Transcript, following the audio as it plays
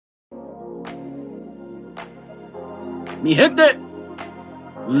Mi gente,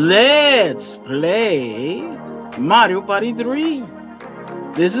 let's play Mario Party 3.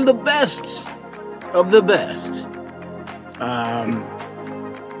 This is the best of the best.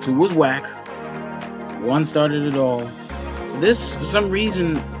 2 was whack. 1 started it all. This, for some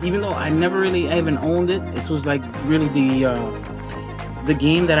reason, even though I never really even owned it, this was like really the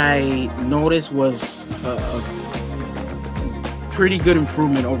game that I noticed was a pretty good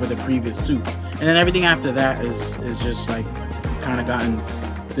improvement over the previous 2. And then everything after that is just like it's kind of gotten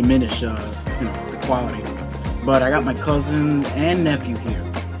diminished, the quality. But I got my cousin and nephew here.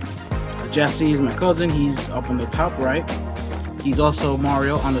 Jesse is my cousin. He's up on the top right. He's also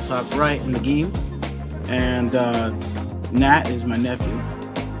Mario on the top right in the game. And Nat is my nephew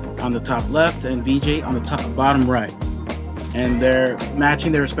on the top left, and VJ on the bottom right. And they're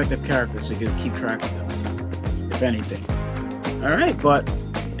matching their respective characters, so you can keep track of them, if anything. All right, but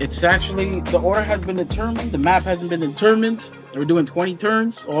it's actually the order has been determined. The map hasn't been determined. We're doing 20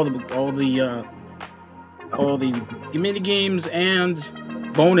 turns. All the mini games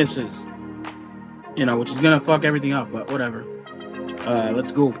and bonuses. Which is gonna fuck everything up, but whatever.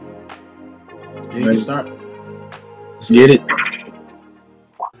 Let's go. You can start. Let's get it.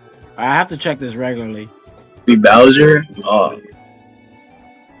 I have to check this regularly. Be Bowser? Oh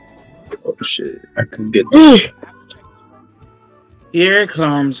shit. I can get this. Here it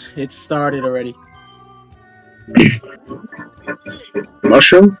comes. It started already.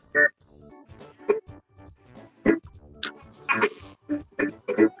 Mushroom?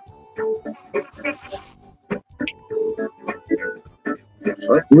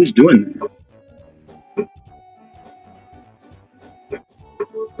 What? Who's doing that?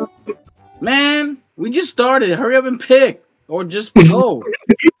 Man, we just started. Hurry up and pick. Or just go.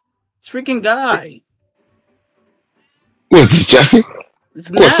 This freaking guy. What is this, Jesse?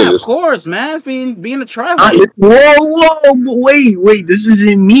 It's Nat, of course, man. It's being a tryhard. Whoa, wait, this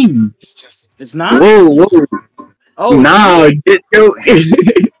isn't me. It's not? Whoa. Oh, nah, yo.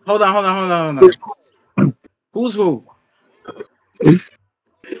 Hold on. Who's who?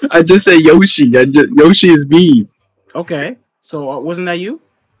 I just said Yoshi. Yoshi is me. Okay, so wasn't that you?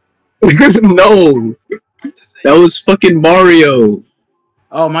 No, that was fucking Mario.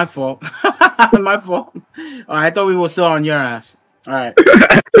 Oh, my fault. My fault. Oh, I thought we were still on your ass. All right.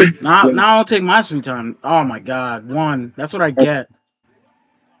 Now I'll take my sweet time. Oh my God, 1. That's what I get.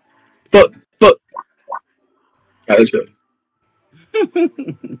 But. Alright, let's go.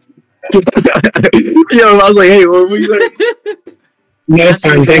 Yo, I was like, hey, what were you like? No,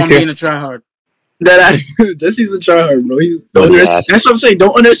 fine, thank you. Being a tryhard. Jesse's a tryhard, bro. That's what I'm saying.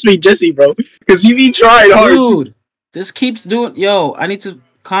 Don't underestimate Jesse, bro, because he be trying hard. Dude, this keeps doing. Yo, I need to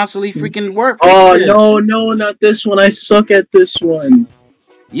constantly freaking work. Oh no, not this one. I suck at this one.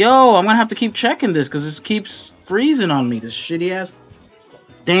 Yo, I'm gonna have to keep checking this because this keeps freezing on me. This shitty ass.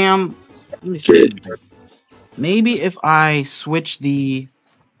 Damn. Let me see something. Maybe if I switch the.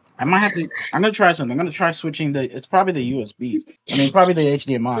 I might have to. I'm gonna try something. I'm gonna try switching the. It's probably the USB. I mean, probably the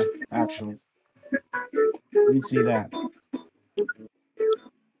HDMI. Actually, let me see that.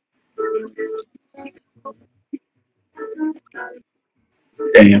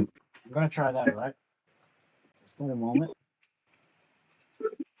 Damn. I'm gonna try that, right? Just give me a moment.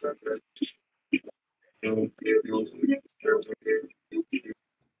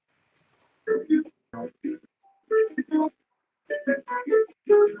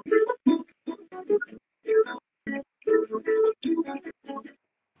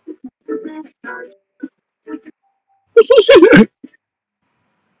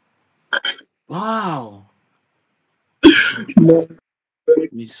 Wow.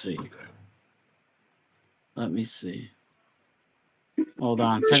 Let me see. Hold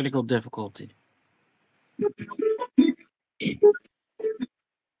on. Technical difficulty.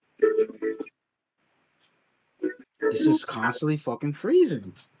 This is constantly fucking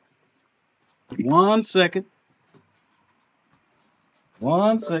freezing. 1 second.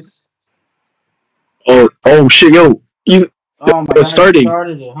 1 second. Oh shit, yo. Oh my God, starting.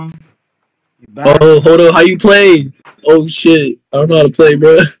 Started it, huh? Oh, hold on. How you play? Oh shit. I don't know how to play,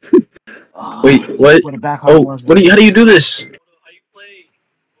 bro. Wait, what? Oh, how do you do this?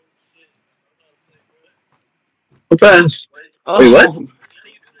 What pass? Wait, what?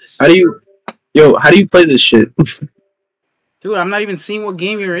 How do you play this shit? Dude, I'm not even seeing what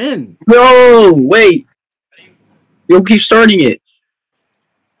game you're in. No, wait. You'll keep starting it.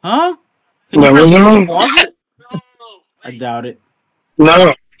 Huh? Can you pause it? I doubt it.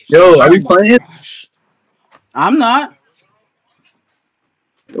 No. Yo, are we playing? Gosh. I'm not.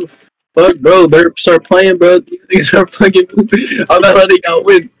 Fuck, bro. Better start playing, bro. These start fucking. I'm not letting y'all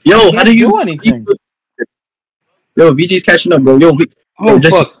win. Yo, how do you do anything? Yo, VG's catching up, bro. Yo, Oh,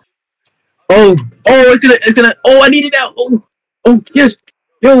 Jesse. fuck. Oh, it's gonna. Oh, I need it out. Oh, yes.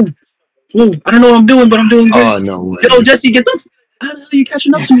 Yo, whoa. I don't know what I'm doing, but I'm doing good. Oh, no way. Yo, Jesse, get the. How the hell are you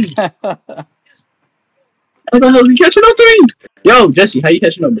catching up to me? How the hell are you catching up to me? Yo, Jesse, how you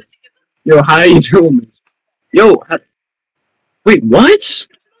catching up? Yo, how you doing? Yo, wait, what?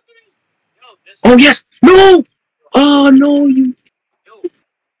 Oh yes, no. Oh no, you.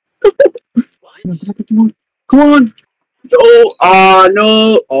 Come on. Oh,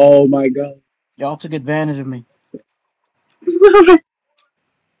 no. Oh my god. Y'all took advantage of me.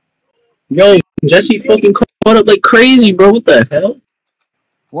 Yo, Jesse fucking caught up like crazy, bro. What the hell?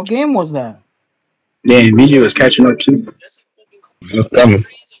 What game was that? Damn, VJ was catching up too. It's coming.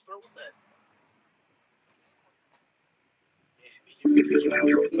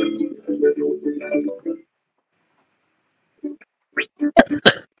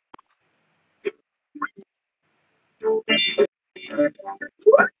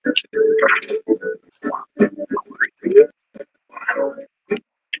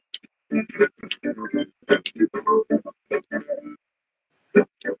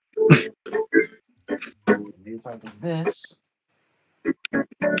 If I do this.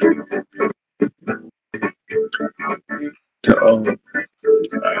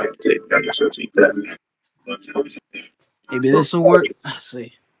 Take that. Maybe this will work. Let's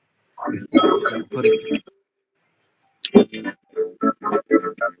see. Let's try to put it. Okay,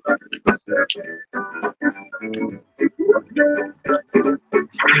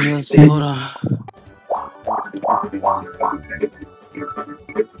 let's see. Hold on.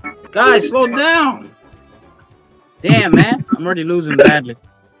 Guys, slow down. Damn, man. I'm already losing badly.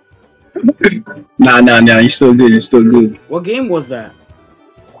 Nah. You're still good. What game was that?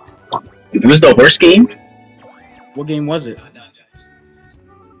 It was the horse game? What game was it?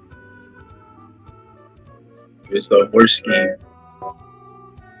 It was the horse game.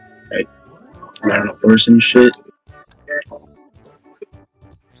 Like, riding a horse and shit.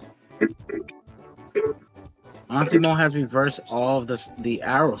 Auntie Mo has reversed all of the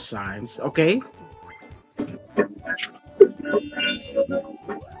arrow signs. Okay.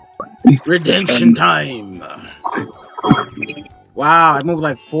 Redemption time. Wow, I moved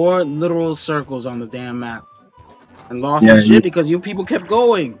like 4 literal circles on the damn map. And lost the shit because you people kept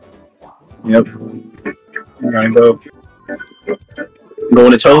going. Yep. I'm gonna go.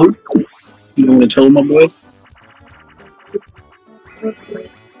 Going to Toad? You going to Toad, my boy?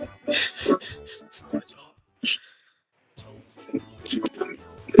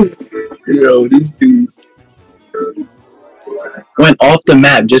 Yo, this dude went off the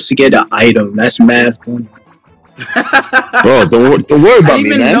map just to get an item. That's mad fun. Bro, don't worry about me,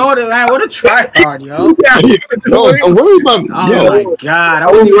 man. Know that, man. What a tryhard, yo. No, don't worry about me. Oh my god, I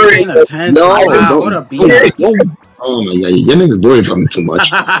wasn't even paying attention. No, wow, what a beat. Oh my god, your niggas worry about me too much.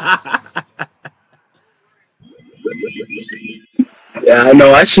 Yeah, I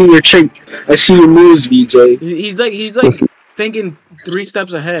know. I see your trick. I see your moves, VJ. He's like thinking 3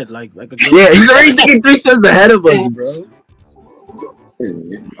 steps ahead, like a yeah. He's already thinking 3 steps ahead of us, bro.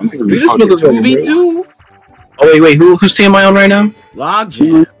 I'm thinking 2v2. Oh wait, whose team am I on right now?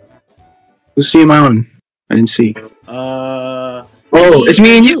 Logjam. Whose team am I on? I didn't see. Oh, it's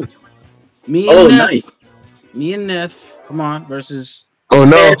me and you. Me and Neff. Nice. Me and Neff. Come on, versus. Oh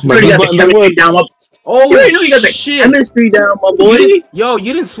no, my chemistry down. Oh you got the shit! Chemistry down, my boy. Yo,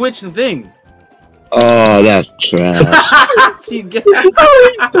 you didn't switch the thing. Oh, that's trash.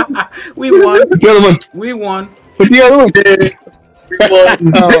 We won. The other one. We won. Put the other one.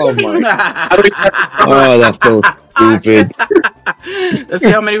 Oh my. Oh, that's so stupid. Let's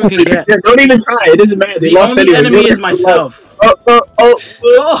see how many we can get. Yeah, don't even try. It doesn't matter. The only enemy is myself. Oh,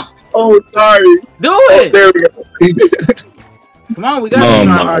 sorry. Do it. There we go. Come on, we gotta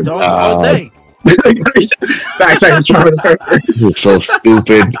try hard all day. Back, You're so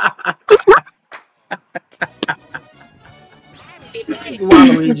stupid.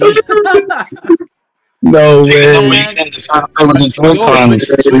 No way.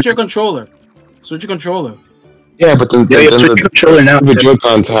 Switch your controller. Switch your controller. Yeah, but the controller now. The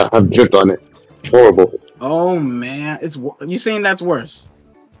Joy-Cons have drift on it. It's horrible. Oh man, you saying that's worse?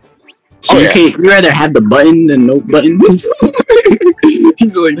 So you rather have the button than no button?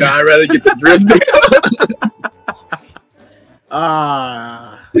 He's like, nah, I'd rather get the drift.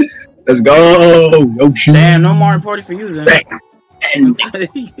 Let's go. Oh, shit. Damn, no Mario Party for you then. I'm just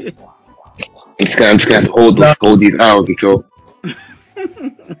gonna have to hold these arrows until.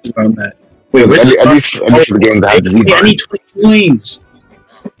 Wait, at least the game that has I need 20 coins.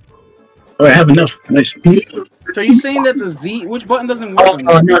 Oh, I have enough. Nice. So you saying that the Z, which button doesn't work?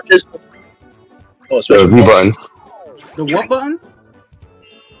 Not this one. Oh, the Z button. The what button?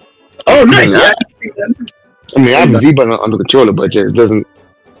 Oh, nice. Yeah. I mean, I have the Z button on the controller, but it doesn't.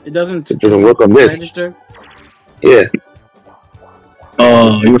 It doesn't work on this. register? Yeah.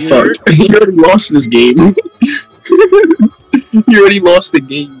 Oh, you're fucked. You already lost this game. You already lost the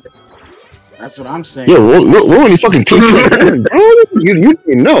game. That's what I'm saying. Yeah, we're only fucking 2-2, bro. You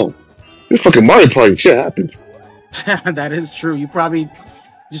didn't know. This fucking Mario Party shit happens. That is true. You probably,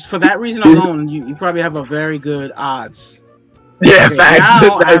 just for that reason alone, you probably have a very good odds. Yeah, Okay, facts.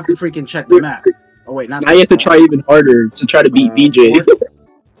 now I have to freaking check the map. Oh wait, not. Now you have to try even harder to try to beat BJ.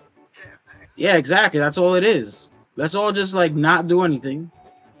 Yeah, exactly. That's all it is. Let's all just like not do anything,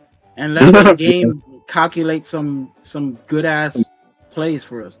 and let the game calculate some good ass plays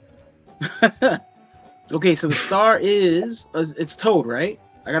for us. Okay, so the star is it's Toad, right?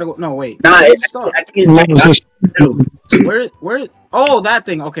 I gotta go. No, wait. Nah, Where's the star? I Where? Oh, that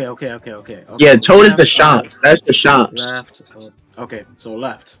thing. Okay. Yeah, Toad is the Left, shop. That's the shop. Left. Okay, so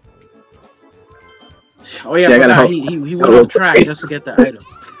left. Oh yeah, See, I gotta help. he went off track just to get the item.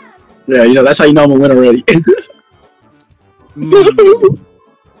 Yeah, you know that's how you know I'm a winner already.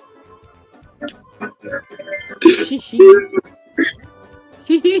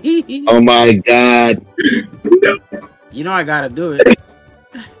 Oh my god! You know I gotta do it.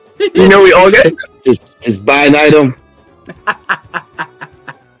 You know we all get it. Just buy an item.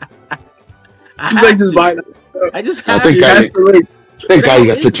 He's like just buying. I just I have think to. Thank God you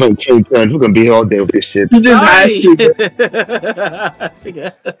got the 20 turns. We're gonna be here all day with this shit. He just has to.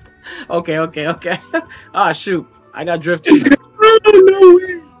 Okay. Ah, shoot. I got drift too.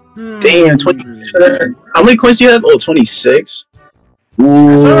 Oh, no. Damn, 20. How many coins do you have? Oh, 26.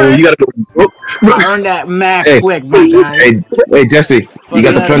 Ooh, right. You gotta go. I earned that max quick, my guy. Hey, Jesse, you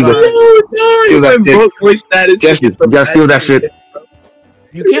got the plunder. Steal that shit. Jesse, you gotta steal that shit.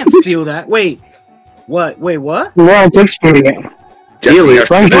 You can't steal that. Wait. What? Wait, what? No, I'm stealing it. Jesse,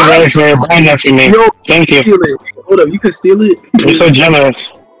 Thank you guys for buying that for me. Yo, thank you. Hold up, you can steal it. You're so generous.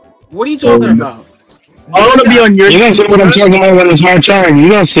 What are you talking about? I want to be on your. You don't see what I'm talking about when it's my turn. You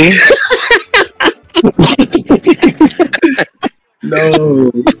don't see.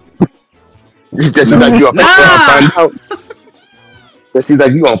 No. Jesse's like, you gonna find out. Jesse's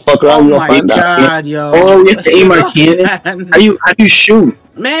like, you gonna fuck around, you gonna find out. Oh my god, yo. Oh, you have to aim our cannon. How do you shoot?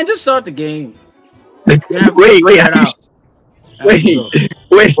 Man, just start the game. Wait, What A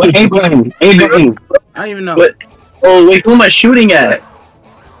button? A button. I don't even know. What? Oh, wait, who am I shooting at?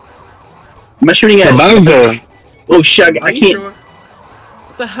 Am I shooting at Bowser? Oh, shit, I Are you can't. sure?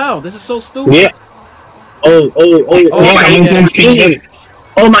 What the hell? This is so stupid. Yeah. Oh, my aiming. Yeah.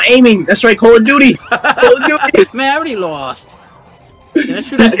 Oh, my aiming. That's right, Call of Duty. Call of Duty. Man, I already lost. Can I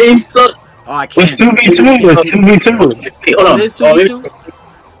shoot This at aim sucks. Oh, I It's can't. 2v2. It's 2v2. Hey, hold on. It is 2v2?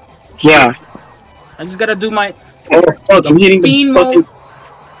 Yeah. I just gotta do my Oh, fuck, I'm hitting the Fiend fucking...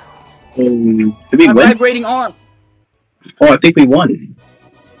 Did we my win? vibrating arm. Oh, I think we won.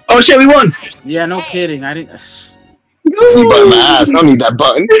 Oh, shit, we won. Yeah, no kidding. I didn't. See button my ass. I don't need that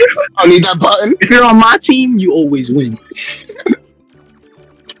button. I don't need that button. If you're on my team, you always win.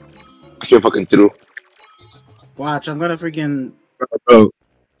 I feel fucking through. Watch, I'm gonna freaking. Bro,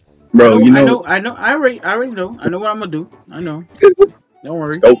 you know. I already know. I know what I'm gonna do. I know. Don't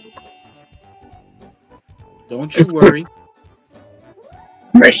worry. Go. Don't you worry.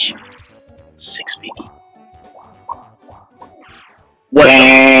 Fresh. 6 feet. What?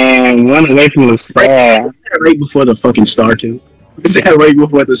 Damn, run away from the star. Right before the fucking star, too. Right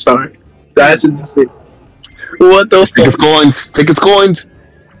before the star. That's insane. What the Take his coins. Take his coins.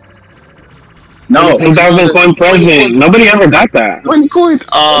 No. 1,000 coin present. Nobody ever got that. 20 coins.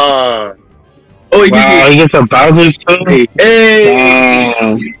 Oh, Wow, he gets a Bowser's too?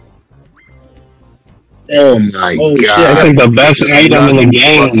 Hey. Oh my Oh, shit. god. That's like the best item in the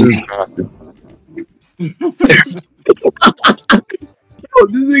game. Oh,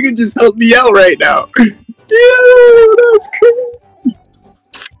 this nigga just helped me out right now. Yeah, that's crazy.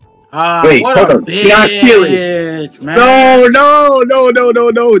 Wait, What hold a on. You gotta steal it. bitch, man. No.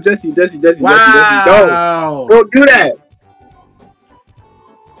 Jesse, Wow. no. Don't do that.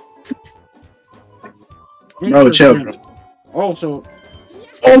 No, chill. Interesting. Oh, so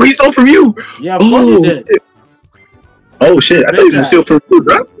Oh, he stole from you. yeah, of course he did. Oh shit! I thought he was gonna steal from you,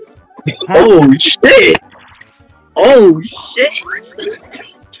 bro. Oh shit! Oh shit!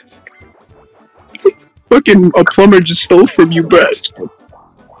 Fucking a plumber just stole from you, bro.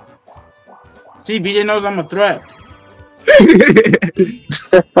 See, BJ knows I'm a threat.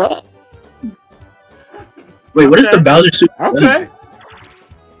 Wait, what is the Bowser suit? Okay.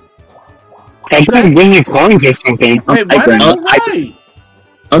 I think give you coins or something. Wait, why did you right?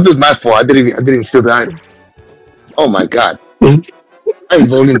 Oh, this is my fault. I didn't even steal the item. Oh my god. I'm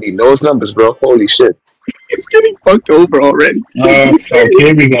voting the lowest numbers, bro. Holy shit. It's getting fucked over already. So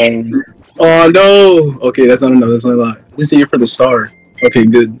here we go. Oh no. Okay, that's not enough. That's not a lot. Just here for the star. Okay,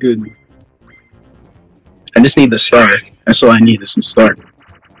 good, good. I just need the star. That's all I need is the star.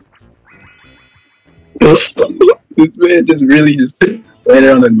 This man just really just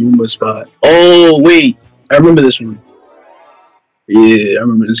landed on the Numa spot. Oh wait, I remember this one. Yeah, I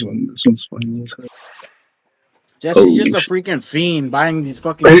remember this one. This one's funny. Jesse's just a freaking fiend buying these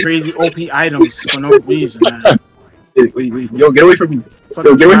fucking crazy OP items for no reason, man. Wait. Yo, get away from me.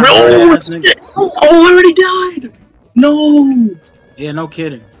 Fucking Yo, get away from me. Oh, ass nigga. I already died. No. Yeah, no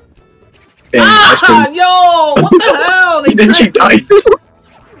kidding. Damn, that's crazy. Yo, what the hell? They Then she died.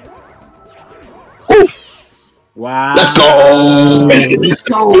 Wow. Let's go. Let's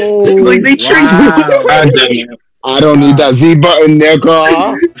go. It's like they tricked me. God damn it. I don't need that Z button there,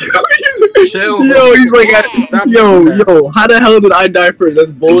 girl. Chill, Yo, he's like, Stop yo, doing that. how the hell did I die first?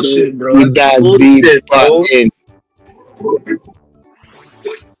 That's bullshit, bro. Need that That's Z bullshit, bro. button.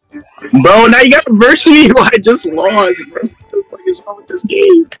 Bro, now you gotta verse me who I just lost, bro. What the fuck is wrong with this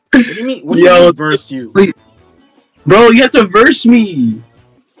game? What do you mean? What do Yo, you mean verse you? Bro, you have to verse me.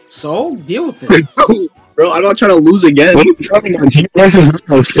 So deal with it. Bro, I'm not trying to lose again. What are you talking about? G versus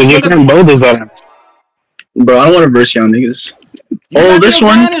us, because you can both of them. Bro, I don't want to verse y'all niggas. You Oh, got this the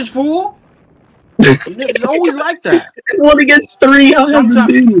one? advantage, fool. It's always like that. This one against 3. How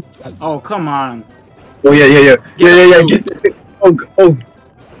Sometimes- Oh, come on. Oh, yeah. Oh.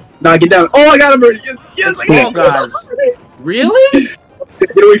 Nah, get down. Oh, I got him already. Yes, I got Oh, him. guys. Really?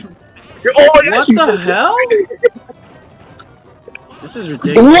 Get away from me. Oh, I got What you. the hell? This is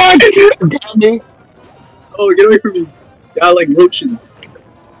ridiculous. What? Got me. Oh, get away from me. Y'all like roaches.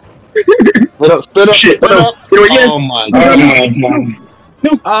 Spit up. Shit. Spit up. You know, yes. Oh my Oh god. my god.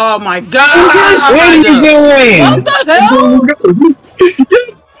 Oh my What god! are you doing? What the hell?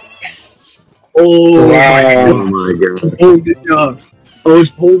 Yes. Oh, Wow. my god. I was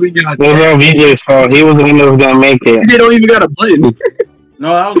holding y'all. It was all VJ's fault. He was the one that was gonna make it. They don't even got a button.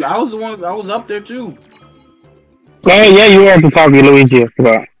 No, I was the one. I was up there too. Oh yeah, you were at the top, you Luigi. I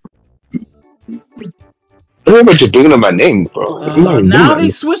forgot. I think what you're doing on my name, bro. I'm not Now doing they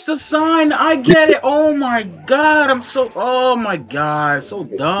that. switched the sign. I get it. Oh my god, oh my god, so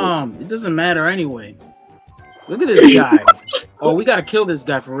dumb. It doesn't matter anyway. Look at this guy. Oh, we gotta kill this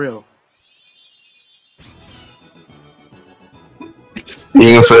guy for real.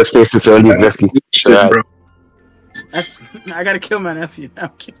 Being in first place is only risky. Shit, bro. That's I gotta kill my nephew. No, I'm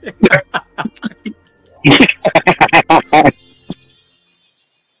kidding.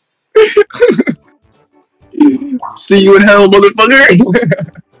 See you in hell,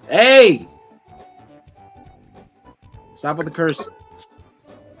 motherfucker. Hey! Stop with the curse.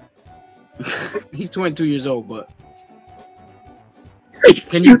 He's 22 years old, but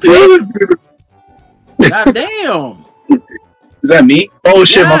can you pick? God damn! Is that me? Oh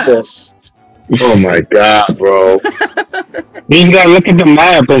shit, my fault. Yes. Oh my god, bro. You gotta look at the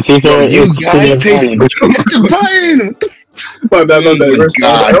map and see if Yo, you it's guys take advantage. the button. My bad. Oh my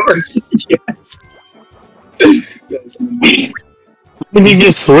God. Yes. Yes. Did you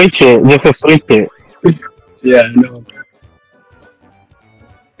just switch it? Just to switch it. Yeah, I know.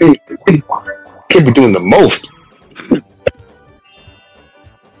 Kid be doing the most.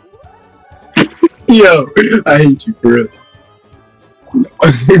 Yo, I hate you for real.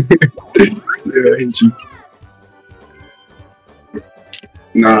 Yeah, I hate you.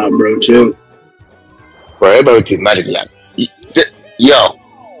 Nah, bro, chill. Bro, everybody keep magic lamp. Yo.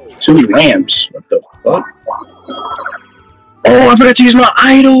 2 lamps. What the fuck? Oh, I forgot to use my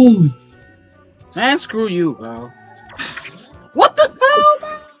idol. Man, screw you, bro. What the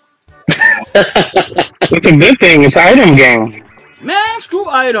hell? It's a good thing. It's an item game. Man, screw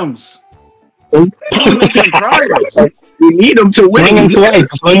items. I'm making progress. You need them to Swing win. and swipe.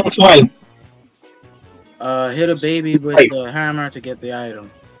 Swing and swipe. Hit a baby with the hammer to get the item.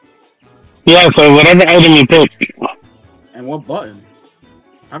 Yeah, so whatever item you pick. And what button?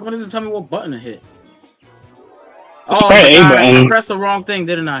 How come it doesn't tell me what button to hit? Oh Press my A god, I button. pressed the wrong thing,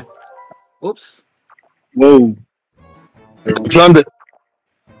 didn't I? Oops. Whoa. Plunder.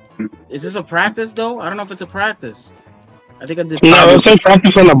 Is this a practice though? I don't know if it's a practice. I think I did. No, it says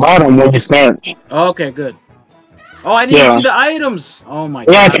practice on the bottom when you start. Oh, okay, good. Oh, I didn't Yeah. see the items. Oh my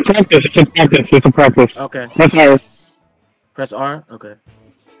Yeah, god. it's a practice. It's a practice. It's a practice. Okay. That's our. Press R? Okay.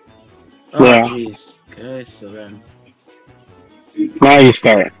 Oh, Yeah. jeez. Okay, so then. Now you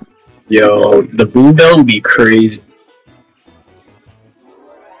start. Yo, the blue bell would be crazy.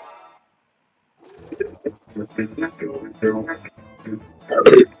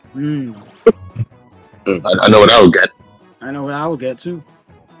 Hmm. I know what I would get. I know what I will get too.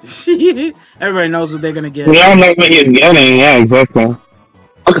 Everybody knows what they're gonna get. We all know what he's getting. Yeah, exactly.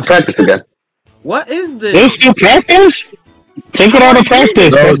 I can practice again. What is this? There's still practice? Take it out of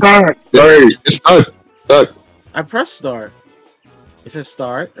practice. No, Start. It's start. I pressed start. It says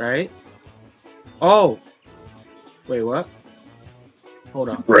start, right? Oh. Wait, what? Hold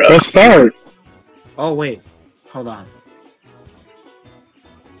on. Let's start. Oh, wait. Hold on.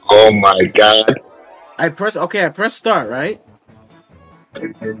 Oh my god. I pressed start, right? I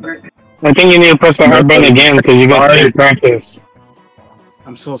think you need to press the hard button again because you got to practice.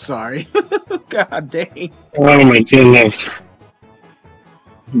 I'm so sorry. God dang. Oh my goodness.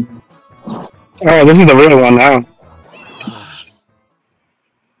 Oh, this is the real one now.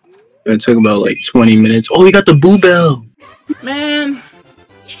 It took about like 20 minutes. Oh, we got the boo bell. Man.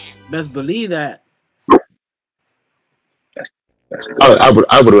 Best believe that. I would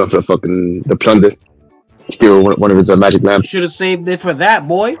have went for the plunder. Steal one of his magic lamps. Should have saved it for that,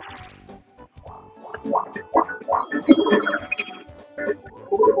 boy.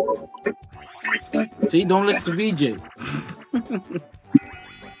 See, don't listen to VJ.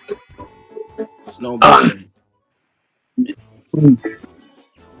 Snowball.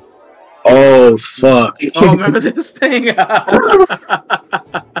 Oh, fuck. Oh, remember this thing? How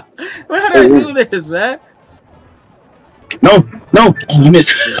did I do this, man? No. Oh, you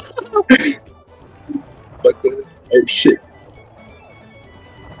missed. Oh, shit.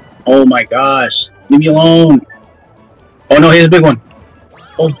 Oh, my gosh. Leave me alone. Oh, no, here's a big one.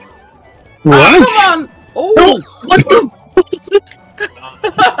 Oh. What? Come on! Oh! No, what the?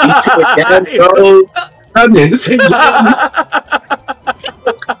 These two again, bro. Goodness. Here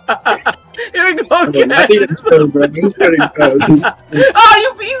we go again. I think it's so good. He's pretty good. Oh,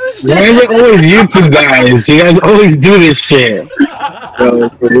 you piece of shit! Why is it always you two guys? You guys always do this shit. Bro,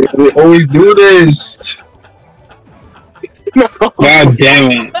 we always do this. God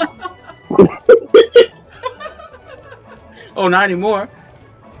damn it. Oh, not anymore.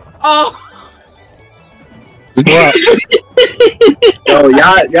 Oh! What? Yo,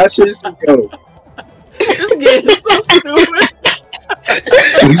 y'all seriously go. This game is so stupid.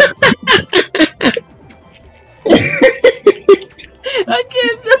 I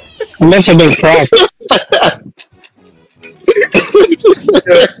can't do it. Unless I've been cracked.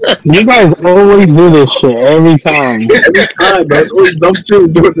 You guys always do this shit every time. Every time, bro. It's always them two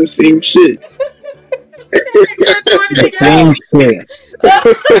doing the same shit. I can't do The anything same else.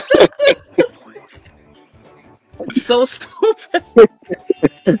 shit. So stupid.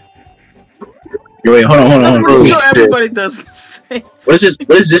 Wait, hold on. I'm pretty sure shit. everybody does the same. What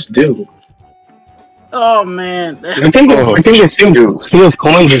does this do? Oh man. I think it steals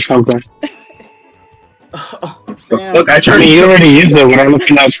coins or something. Oh, Look, I I turned mean, you already used it when I'm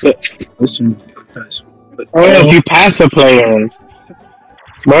looking at stuff. Listen, guys. Oh, yeah, if you pass a player.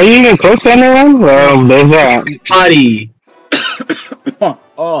 Were you even close to anyone? Well, there's that. Body. Oh.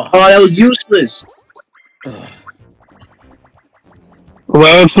 Oh, that was useless.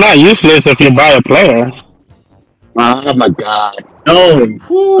 Well, it's not useless if you buy a player. Oh my god. No,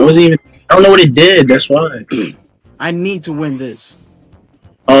 Whew. I wasn't even. I don't know what it did. That's why. I need to win this.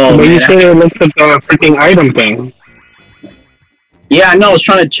 Oh But man. you should have looked at the freaking item thing. Yeah, I know. I was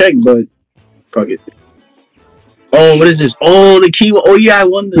trying to check, but fuck it. Oh, what is this? Oh, the key. Oh yeah, I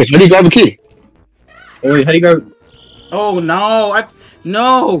won this. Wait, how do you grab a key? Oh wait, how do you go? Oh no!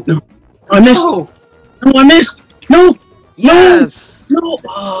 No! Oh, I missed. No! No, I missed. No. Yes! No.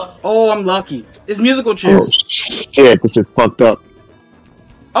 Oh, I'm lucky. It's musical Oh chairs. shit, this is fucked up.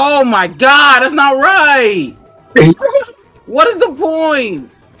 Oh my god, that's not right! What is the point?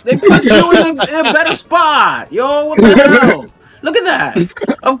 They put you in a better spot! Yo, what the hell? Look at that!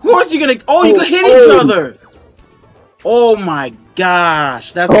 Of course you're gonna. Oh, you can hit each other! Oh my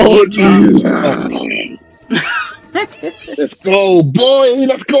gosh, that's Oh, game changer. Let's go, boy.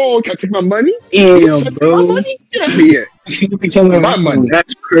 Let's go. Can I take my money? Damn, Take bro. my money? Get out of here. My money.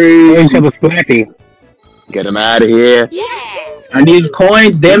 That's crazy. Into the slappy. Get him out of here. I need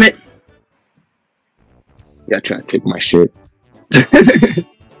coins. Damn it. Yeah, trying to take my shit.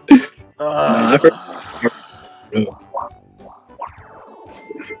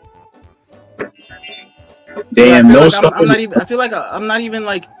 Damn, no stuff. I'm not even. I feel like I'm not even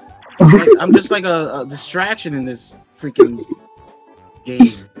like I'm just like a distraction in this freaking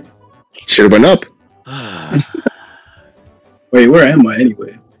game. Should have went up. Wait, where am I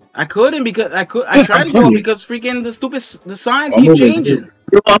anyway? I couldn't because I tried to go up because freaking the signs I'm keep over changing.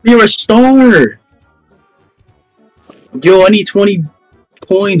 Yo, I'm here a star. Yo, I need 20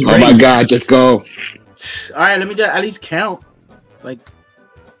 coins. Oh my god, let's go. All right, let me just at least count. Like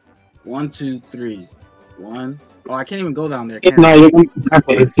 1, 2, 3, 1. Oh, I can't even go down there. Can No, I? you're going to have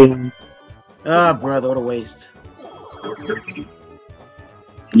to. Ah, brother, what a waste.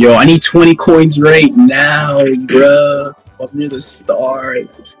 Yo, I need 20 coins right now, bruh. I'm near the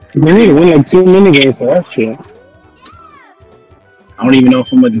start. You need to win like 2 minigames for that shit. I don't even know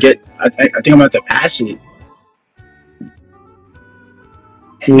if I'm gonna get. I think I'm about to pass it.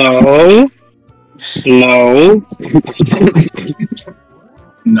 No. No.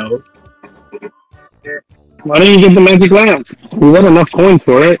 No. Why don't you get the magic lamp? You got enough coins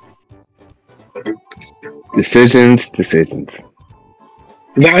for it. Decisions.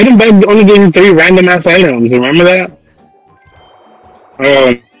 The item bag only gave you 3 random ass items. Remember that?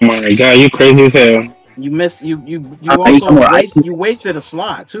 Oh my god, you crazy as hell. You missed. You I need also more wasted a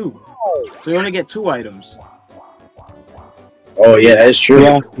slot too. So you only get 2 items. Oh yeah, that's true.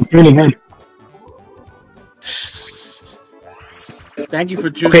 Yeah, it's really good. Thank you for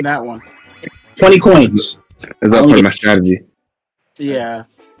choosing that one. 20 coins. Is that part of my strategy? Yeah.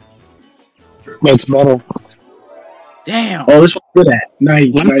 That's better. Damn. Oh, this one's good at.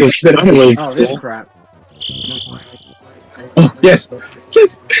 Nice. Oh, this crap. Oh, yes.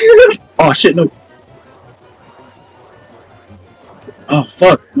 Yes. Oh, shit, no. Oh,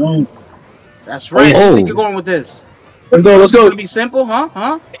 fuck. No. That's right. Oh. I think you're going with this. Let's go. It's gonna be simple,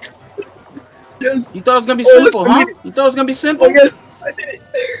 huh? Yes. You thought it was gonna be simple, huh? You thought it was gonna be simple? Oh, yes. I did it.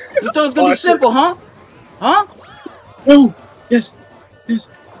 You thought it was gonna be simple, huh? Huh? No. Yes.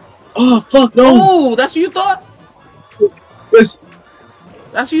 Oh, fuck, no. Oh, that's what you thought? Yes.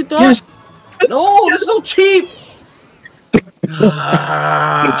 That's what you thought? Yes. No, this is so cheap. Okay,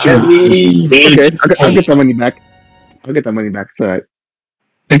 I'll get that money back. It's alright.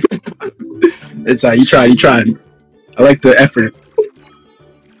 It's you tried. I like the effort.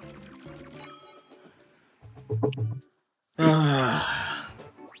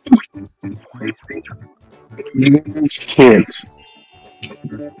 Shit.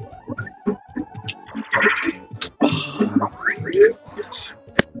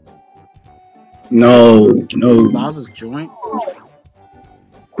 No. Bowser's joint.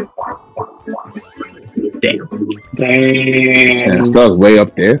 Damn. Yeah, that was way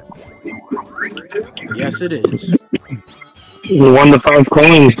up there. Yes, it is. You won the 5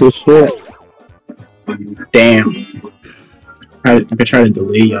 coins, good shit. Damn. I could try to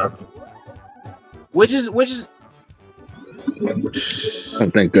delay y'all. Which is Oh,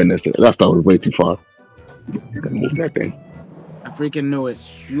 thank goodness. That stuff was way too far. Gotta move that thing. I freaking knew it.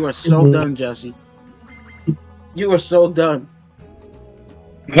 You are so done, Jesse. You are so done.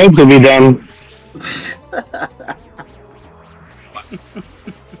 I hope to be done.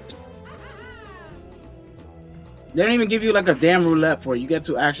 They don't even give you like a damn roulette for it. You get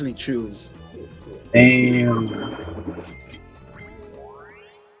to actually choose. Damn.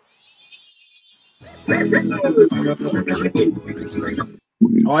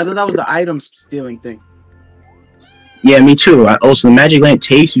 Oh, I thought that was the item stealing thing. Yeah, me too. Also, the magic lamp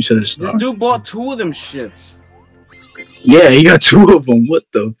takes you to the star. This dude bought 2 of them shits. Yeah, he got 2 of them. What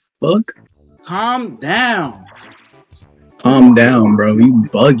the fuck? Calm down. Calm down, bro. You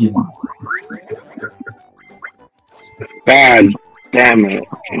bugging. God damn it.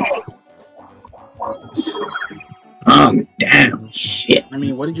 Calm down. Shit. I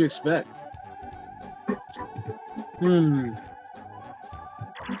mean, what did you expect?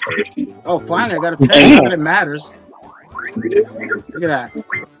 Oh, finally, I got a 10. Not that it matters. Look at that.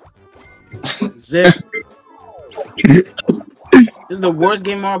 Zip. This is the worst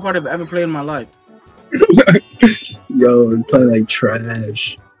game Mario Party I've ever played in my life. Yo, I'm playing like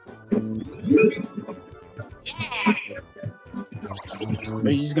trash. Are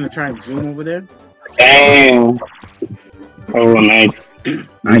you just gonna try and zoom over there? Damn. Oh, nice.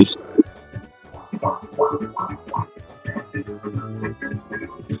 Nice.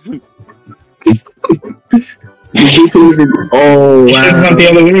 Oh, wow. The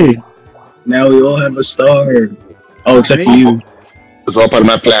other way. Now we all have a star. Oh, except for you. It's all part of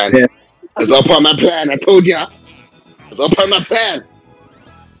my plan. Yeah. It's all part of my plan. I told ya. It's all part of my plan.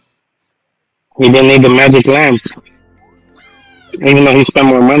 He didn't need the magic lamp. Even though he spent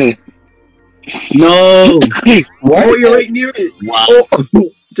more money. No. What? Oh, you're right near it. Wow. Oh,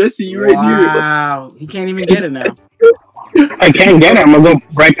 Jesse, you're right near it. Wow, he can't even get it now. I can't get it. I'm gonna go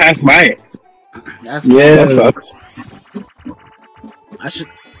right past by it. That's Yeah. That sucks. I should.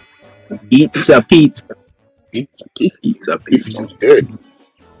 Pizza. It's good.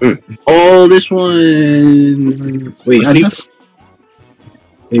 Oh, this one. Wait, how do you?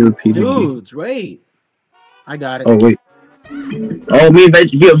 They repeated. Dudes, wait. I got it. Oh wait. Oh, me and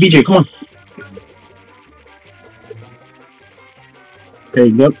VJ, come on. Okay,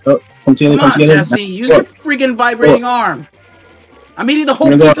 yep. Come together, Come on, together. Jesse. Use your freaking vibrating arm. I'm eating the whole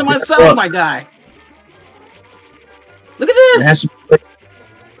pizza myself, my guy. Look at this.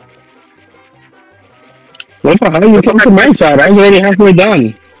 What the hell? You come to my side. I was already halfway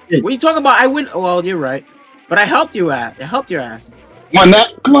done. What are you talking about? I win. Well, you're right. But I helped you out. I helped your ass. Come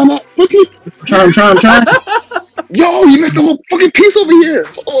on, Nat. Look it. I'm trying. Yo, you missed the whole fucking piece over here.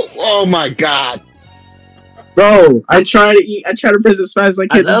 Oh my god. Bro, I try to eat. I try to press as fast as I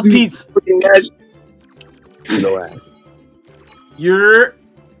can. I love pizza. No ass. You're.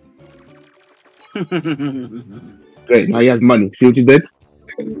 Great. Now you have money. See what you did?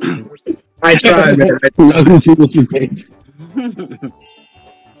 I tried, man. I can see what you did.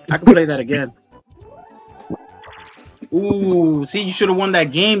 I can play that again. Ooh, see, you should have won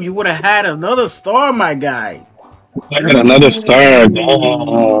that game. You would have had another star, my guy. I got another star. Damn.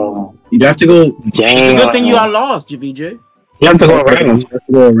 You have to go. Damn. It's a good thing you all lost, JVJ. You have to go around.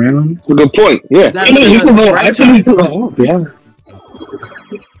 That's a good point. Yeah. You can go. Actually, you can go up. Yeah.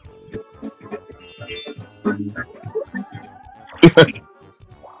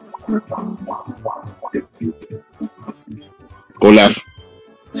 Go left.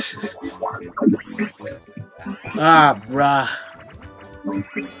 Ah, bruh.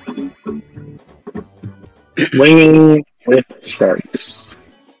 Swinging with sharks.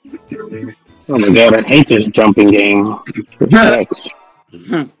 Oh my god, I hate this jumping game.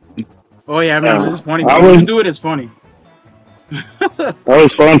 Oh yeah, I remember. This is funny. I When was- you do it, it's funny. That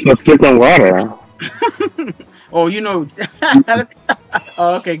was fun to skip in water. Oh, you know.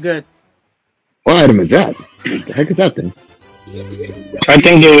 Oh, okay, good. What item is that? What the heck is that thing? I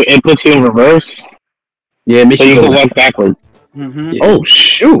think it puts you in reverse, Yeah, make so sure you you can go. walk backwards. Mm-hmm. Yeah. Oh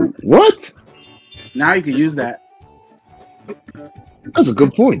shoot! What? Now you can use that. That's a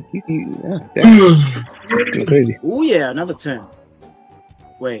good point. Yeah, damn. Crazy. Oh yeah, another 10.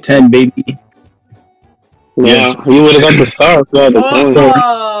 Wait. 10, baby. Yeah, you would have got the star. Yeah, the coin.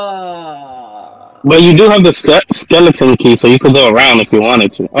 But you do have the skeleton key, so you could go around if you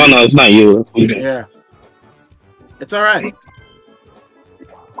wanted to. Oh no, it's not you. Yeah. It's all right.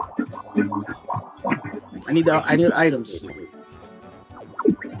 I need items.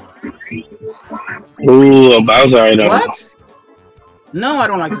 Ooh, a Bowser item. What? No, I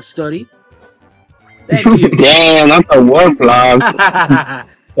don't like to study. Thank you. Damn, that's a war block.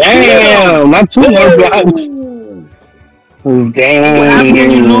 Damn, not two war blocks. Damn. What happens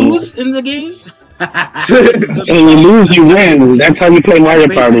when you lose in the game? When you lose, you win. That's how you play Mario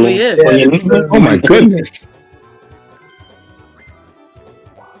Party. Basically it. When you lose, Oh my goodness.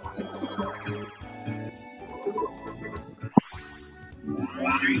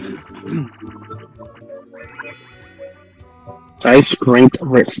 I sprint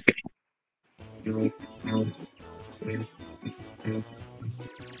risk.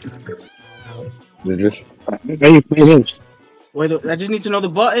 What is this? How you play this? Wait, I just need to know the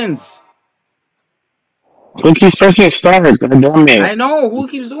buttons. Who keeps pressing start? God damn it. I know. Who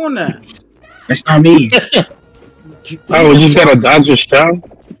keeps doing that? That's not me. Oh, we just gotta dodge your shot?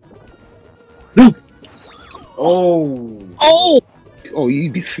 Oh. Oh,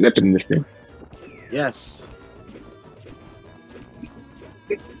 you be slipping in this thing. Yes.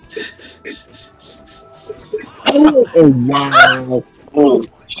 Oh wow. Oh.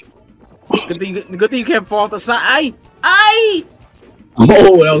 Good thing you can't fall off the side. Aye!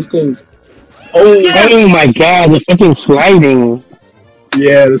 Oh, that was close. Oh, Yes! Oh my god, the fucking sliding.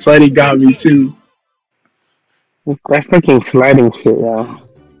 yeah, the sliding got me too. That fucking sliding shit, yeah.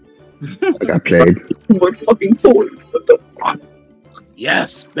 I got played. More fucking points. What the fuck?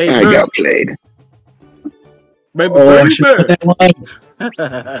 Yes, baby. I got played. Baby, Oh, I baby. should put that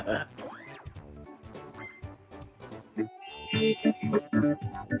one.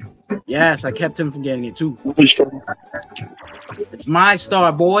 Yes, I kept him from getting it too. It's my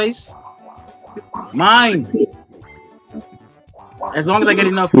star, boys. Mine. As long as I get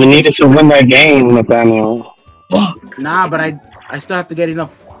enough. You needed to win that game, Nathaniel. Nah, but I still have to get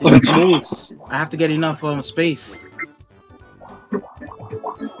enough moves. I have to get enough space.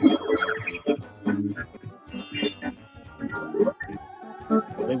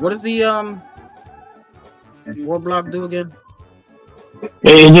 Wait, what does the war block do again?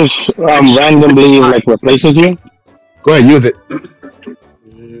 It just randomly like replaces you. Go ahead, use it.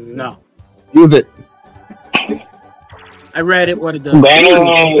 No. Use it. I read it what it does.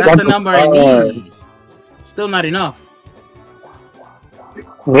 Dang, That's the that's number I hard. need. Still not enough.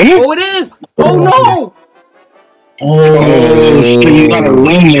 Really? Oh, it is! Oh no! Oh, shit, you gotta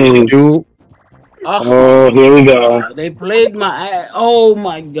win this. You Oh, Oh, here we go. they played my ass. Oh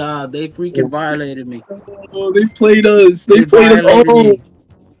my god, they freaking violated me. Oh, they played us. They They played us. violated Oh, me.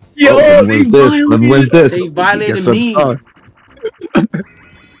 yo, Oh, whoever they wins this, whoever violated wins this, They gets violated some me. star.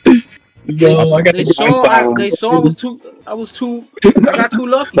 They Yo, I got they to saw go. they saw I got too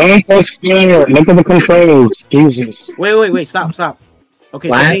lucky. Don't push square. Look at the controls. Jesus. Wait, stop. Okay,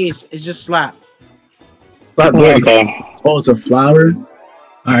 for flat. me it's just slap. Flat boys. Okay. Oh, it's a flower.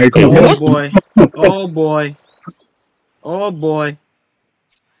 All right, come Hey, on. Oh what? boy. Oh boy. Oh boy.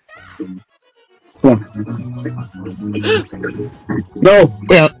 No.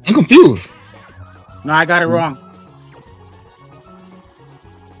 Yeah, I'm confused. No, I got it wrong.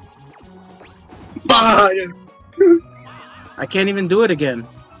 Fire. I can't even do it again.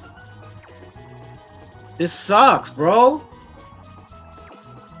 This sucks, bro.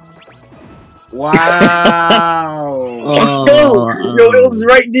 Wow. Yo, it was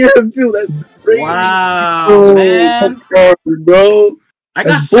right near him too. That's crazy. Wow, man. Bro. I got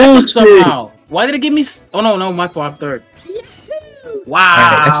That's second bullshit. somehow. Why did it give me? Oh no, my fault. I'm third.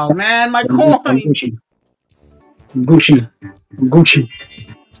 Wow, Alright, man, my I'm coin. Gucci.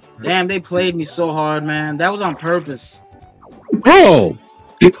 Damn, they played me so hard, man. That was on purpose. Bro,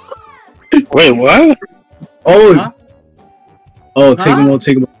 Wait, what? Oh, Huh? oh, take Huh?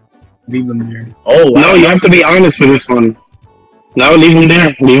 them. Leave them there. Oh, wow. No, you have to be honest with this one. No, leave him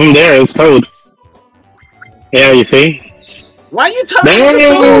there. Leave him there. It's code. Yeah, you see? Why you telling me the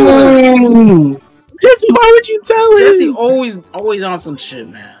Damn! Jesse, why would you tell truth? Jesse him? always on some shit,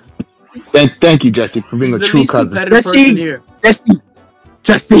 man. thank you, Jesse, for being He's a the true least cousin. competitive person here.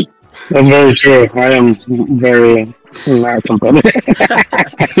 Jesse. That's very true. I am very not competitive.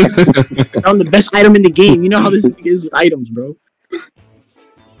 I'm the best item in the game. You know how this is with items, bro.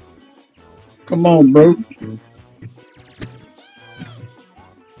 Come on, bro.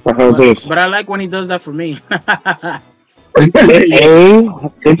 I heard this. But I like when he does that for me. Hey,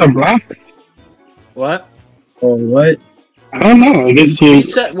 it's a block? What? Oh, what? I don't know. I guess He you.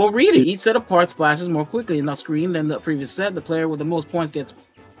 said, well, read it. He set apart splashes more quickly in the screen than the previous set. The player with the most points gets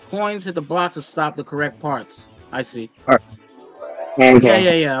coins, hit the block to stop the correct parts. I see.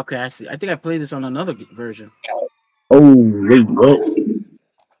 Okay. Yeah. Okay, I see. I think I played this on another version. Oh, wait, what?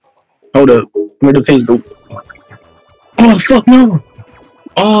 Hold up. Where the page go? Oh, fuck, no.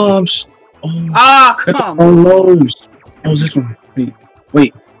 Oh, Ah, come oh, on. no. Oh, this one.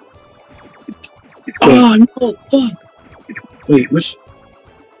 Wait. Oh, no. Fuck. Wait, which?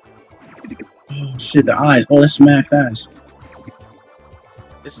 Oh, shit, the eyes. Oh, that's mad fast.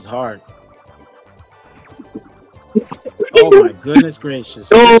 This is hard. Oh my goodness gracious.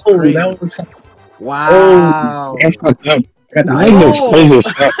 Oh, This is crazy. that was... Wow. That's fucked up. Got the That eyes. is crazy as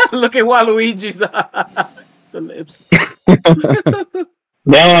fuck. Look at Waluigi's the lips.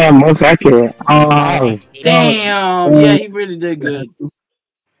 Damn, most accurate. Damn. Yeah, he really did good.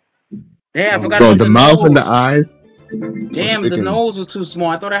 Damn, I forgot Bro, about the the mouth nose. and the eyes. Damn, the freaking- nose was too small.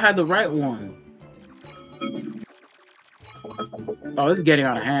 I thought I had the right one. Oh, this is getting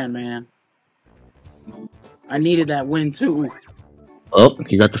out of hand, man. I needed that win too. Oh,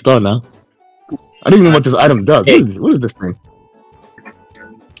 he got the star now. I don't even know what this item does. What is this thing?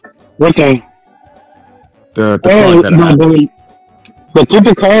 What thing? The Oh, card that I have. the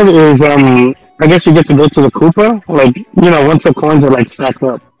Koopa card is, I guess you get to go to the Koopa. Like, you know, once the coins are, like, stacked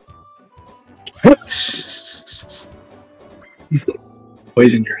up.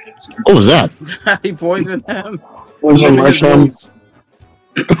 Poison your hands. What was that? He poisoned them. Poison Limit his mushroom. moves.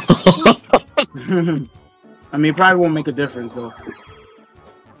 I mean, it probably won't make a difference though.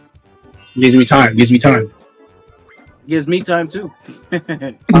 Gives me time. Gives me time too.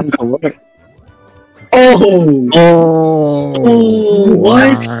 Oh! Oh, what?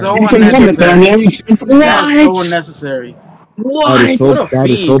 That's so What? unnecessary. That's so unnecessary. What? That is so, What a that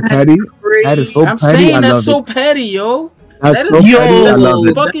is so fiend. petty. That is so I'm petty. saying I that's love so it. petty, yo. That's That so is petty. I love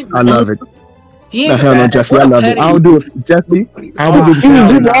it. fucking. I love it. He No, ain't hell no, Jesse. what I a love it. petty. I would do it, Jesse. I would do the same hell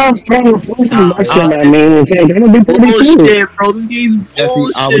thing. no. Bullshit, bro. This game's Jesse,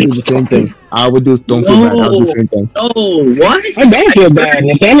 bullshit. I would do the same thing. I would do. Don't feel bad. I would do the same thing. Oh, what? I don't feel bad.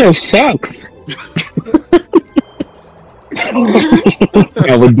 Nathaniel sucks.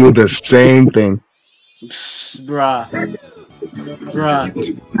 I would do the same thing. Bruh.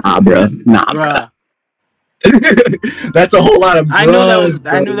 Nah, bruh. That's a whole lot of I knew bros,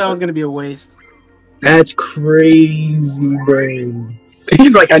 that was gonna be a waste. That's crazy, bro.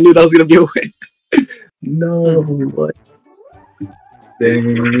 He's like, I knew that was gonna be a waste. No, what?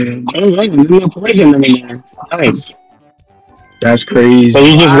 Damn. I don't like the poison anymore. Nice. That's crazy. So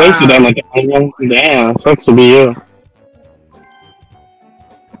you just wasted that like damn, sucks to be you.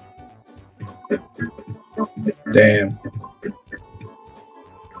 Damn.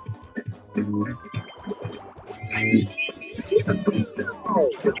 And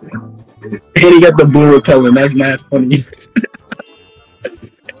he got the blue repellent. That's mad funny.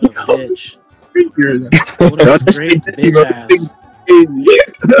 Bitch. What a straight bitch ass.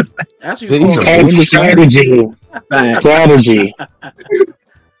 That's what you call strategy. Strategy.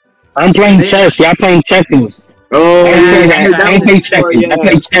 I'm playing chess. Y'all playing checkers. Oh, I play checkers. I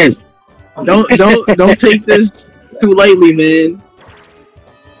play chess. Don't take this too lightly, man.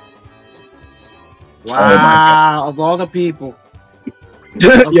 Wow, of all the people.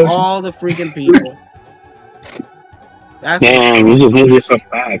 Of all the freaking people. That's damn, you just moved yourself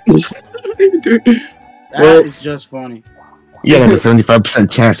back. That is just funny. You had like a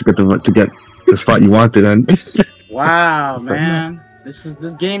 75% chance to get the spot you wanted, and wow, man, this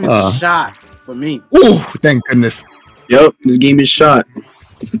game is shot for me. Ooh, thank goodness. Yep, this game is shot.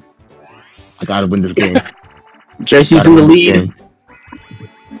 I gotta win this game. Jesse's in the lead.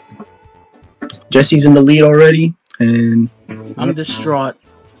 Jesse's in the lead already, and I'm distraught.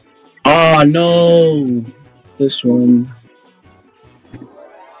 Oh no, this one.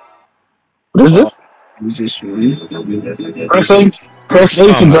 What is this? Press A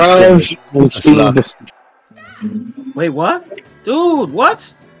to drive. Wait, what? Dude,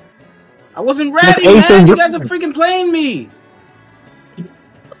 what? I wasn't ready, man. You guys are freaking playing me.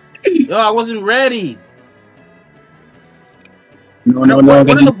 Yo, I wasn't ready. No. What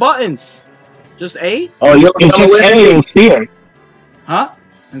are the buttons? Just A? Oh, you're just A and steer. Huh?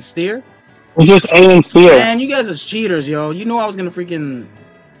 And steer? It's just A and steer. Man, you guys are cheaters, yo. You knew I was gonna freaking...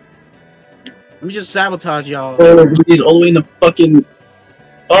 Let me just sabotage y'all. Oh, he's all the way in the fucking...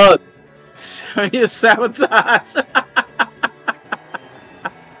 You sabotage.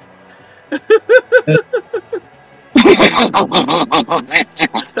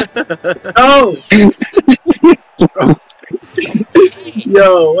 No!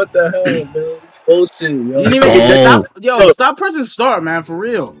 Yo, what the hell, man? Bullshit, yo. You didn't even stop pressing start, man, for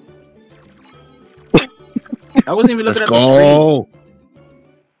real. I wasn't even looking at the screen.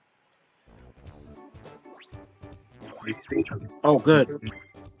 Oh, good.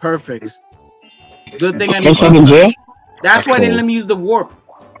 Perfect. Good thing I didn't. That's why they didn't let me use the warp.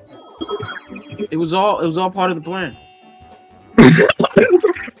 It was all part of the plan.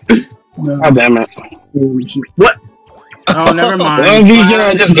 God damn it. What? Oh, never mind. Well,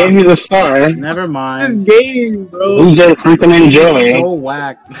 DJ just gave you the star. Never mind. This game, bro. We just freaking enjoy. So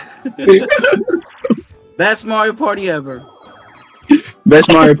whacked. Best Mario Party ever. Best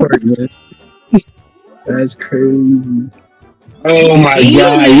Mario Party, man. That's crazy. Oh my god,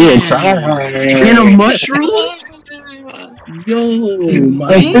 you a tryhard. And a mushroom? Yo,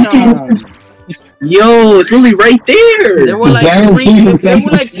 yo, it's literally right there. They were like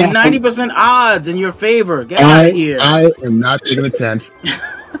 90% odds in your favor. Get out of here. I am not taking a chance.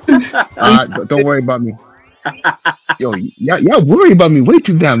 Don't worry about me. Yo, y'all worry about me way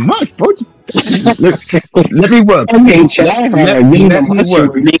too damn much, bro. Let me work. Let me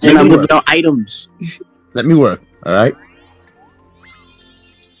work. And I'm looking at items. Let me work. All right.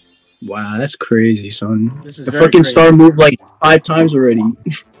 Wow, that's crazy, son. This is the fucking star moved like 5 times already.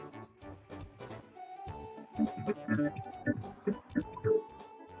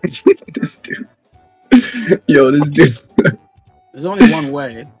 This dude. Yo, this dude. There's only one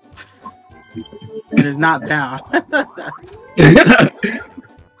way. And it's not down.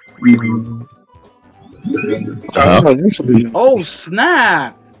 Oh,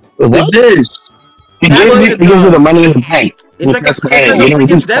 snap. What is this? He gives you the money in the bank. It's like a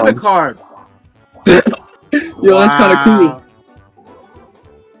freaking debit card. Yo, that's kind of cool.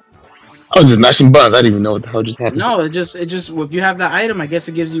 I was just mashing buttons. I didn't even know what the hell just happened. No, it just if you have that item, I guess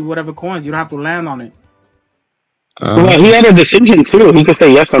it gives you whatever coins. You don't have to land on it. Well, he had a decision too. He could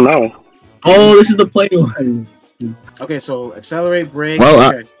say yes or no. Oh, this is the play one. Okay, so accelerate, brake.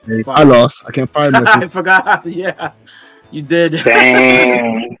 Well, okay, I lost. I can't find it. I forgot. Yeah, you did.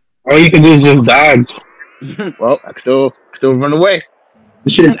 Damn. All you can do is just dodge. Well, I can still run away.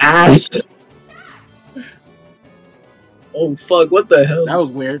 This shit is ass. Oh fuck! What the hell? That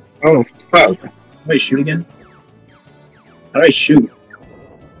was weird. Oh fuck! Wait, shoot again? How do I shoot?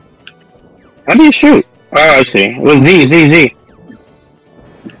 How do you shoot? Oh, I see. It was Z.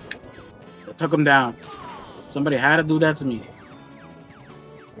 I took him down. Somebody had to do that to me.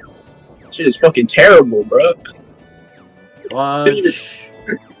 Shit is fucking terrible, bro. What?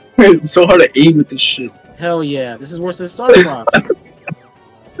 It's so hard to aim with this shit. Hell yeah! This is worse than Starter Box.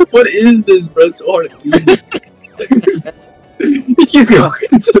 What is this, bro? It's so hard to aim. He keeps going.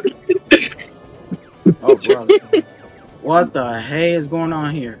 Oh, brother. What the hey is going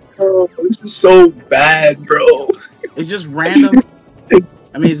on here? Oh, this is so bad, bro. It's just random.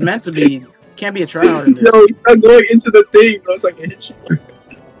 I mean, it's meant to be. Can't be a tryout in this. Yo, he's not going into the thing, bro. It's like a hit shot.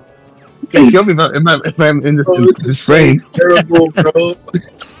 Hey, kill me if I'm in this, Oh, this frame. Terrible, bro.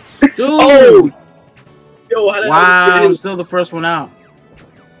 Dude! Oh! Yo, how the Wow, hell I'm you still the first one out.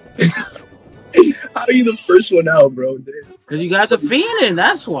 get in? How are you the first one out, bro? Because you guys are fiending,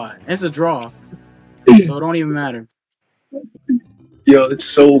 that's why. It's a draw. So it don't even matter. Yo, it's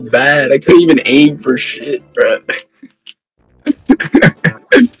so bad. I couldn't even aim for shit, bro.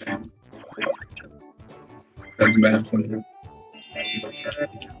 That's bad funny.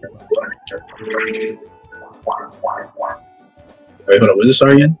 Wait, hold on. Was this our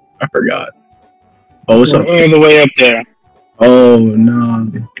again? I forgot. Oh, what's up? All the way up there. Oh,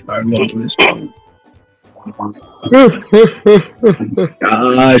 no. Alright, what was this?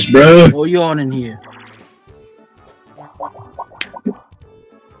 Gosh, bro. What you on in here?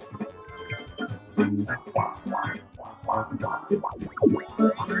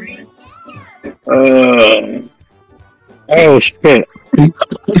 Oh shit! I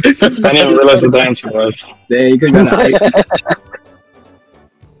didn't realize what the answer was. There, you could got it.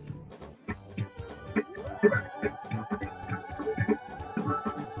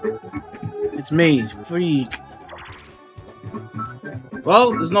 It's me, Freak.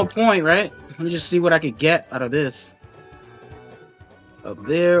 Well, there's no point, right? Let me just see what I could get out of this. Up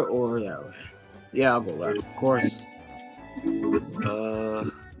there or that way? Yeah, I'll go left, of course.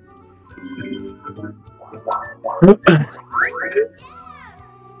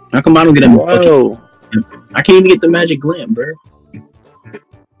 How come I don't get a Whoa! I can't even get the magic glam, bro.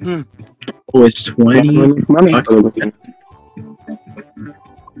 Hmm. Oh, it's 20. Money.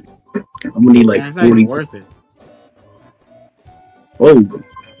 I'm gonna need like Man, it's not even 40. worth it. Oh.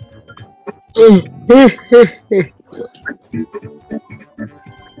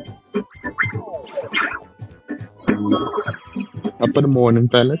 Up in the morning,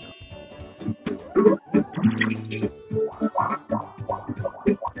 fellas.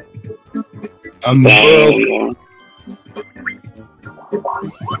 I'm broke.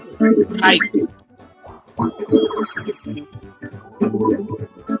 Tight.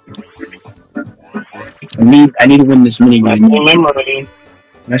 I need to win this mini game. Memory.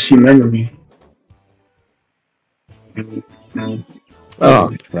 Messy memory.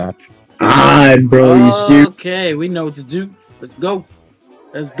 Oh, crap. Ah, bro, you serious? Okay, we know what to do. Let's go.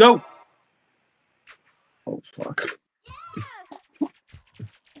 Let's go. Oh, fuck.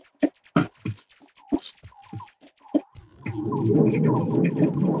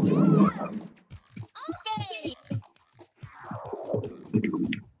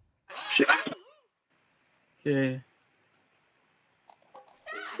 Okay.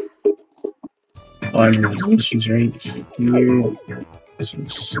 Oh, I remember this is right here. This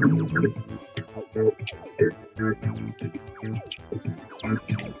is...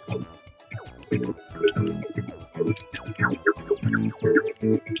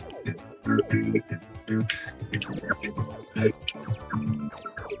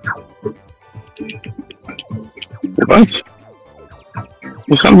 What?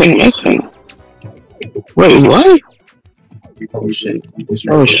 There's something missing. Wait, what? Oh shit.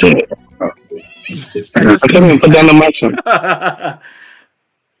 Oh shit. I couldn't even put down the mushroom.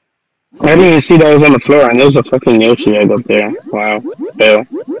 I didn't even see that was on the floor, and there was a fucking Yoshi egg up there. Wow. Fail.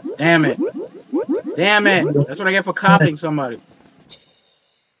 Damn it. Damn it. That's what I get for copying somebody.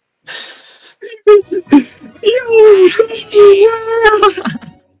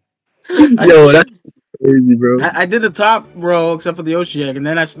 Yo, that's crazy, bro. I did the top row except for the Yoshi egg, and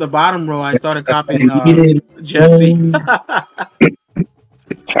then the bottom row I started copying Yeah. Jesse.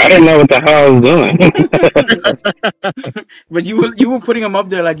 I didn't know what the hell I was doing. But you were putting him up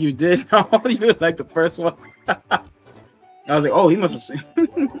there like you did. You were like the first one. I was like, oh, he must have seen.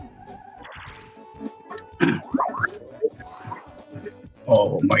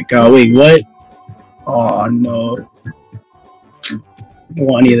 Oh my god, wait, what? Oh no. I don't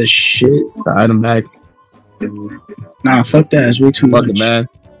want any of this shit. The item bag. Nah, fuck that. It's way too Fuck much. it, man.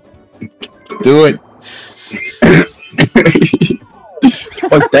 Do it.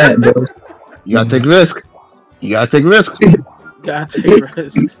 Fuck that, bro. You gotta take risk. You gotta take risk. Gotta take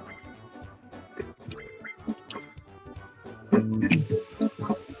risks.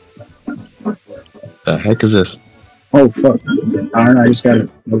 The heck is this? Oh fuck. I don't know, I just got it.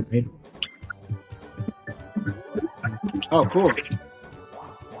 Okay. Oh, cool.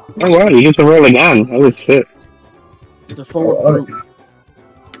 Oh wow, you get to roll again. Holy shit. It's a forward group.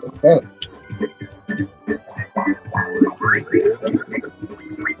 Fuck.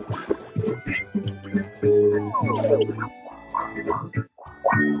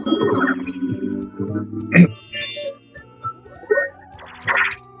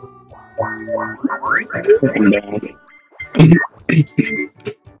 I'm down.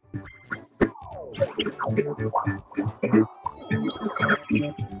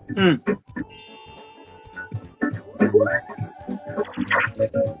 Hmm.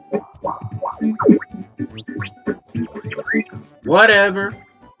 Whatever.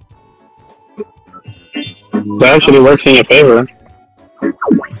 That actually works in your favor.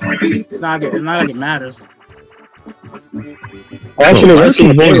 It's not like it matters. It actually why works do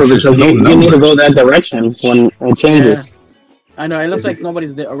in your people favor always because say no you need to numbers? go that direction when it Yeah, changes. I know. It looks like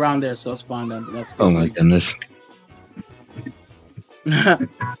nobody's there, around there, so it's fine. That's Oh good. my goodness.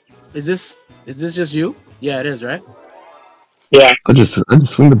 Is this just you? Yeah, it is, right? Yeah. I just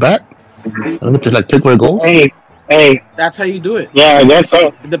swing the bat. I don't get to like pick where it goes. Hey. That's how you do it. Yeah, I guess so.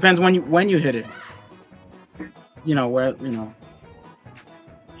 It depends when you hit it. You know where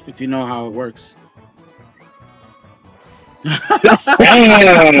if you know how it works.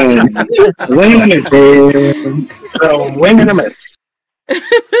 Damn. Win and a miss. Win and a miss.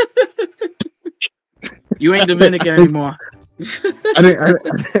 You ain't Dominican anymore. I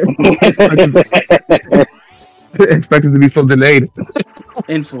didn't expect it to be so delayed.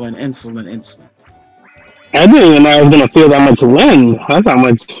 Insulin. I didn't even know I was gonna feel that much wind. That's how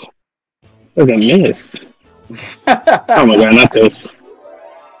much was a miss. Oh my god, not this.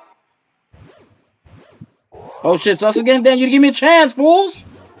 Oh shit, so us again, Dan, you give me a chance, fools!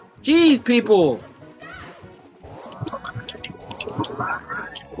 Jeez, people!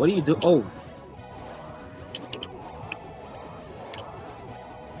 What do you do? Oh.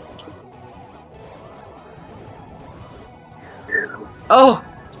 Oh!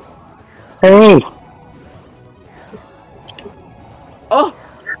 Oh, Oh!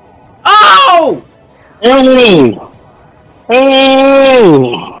 Oh! hey,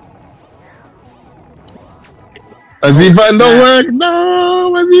 hey. Azzy button don't work.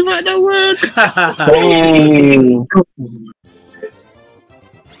 No, Azzy button don't work. Dang.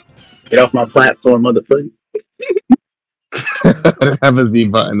 Get off my platform, motherfucker. I didn't have a Z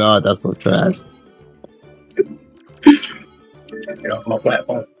button. Oh, that's so trash. Get off my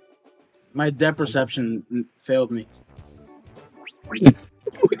platform. My depth perception failed me.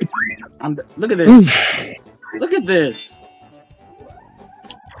 Look at this. Look at this.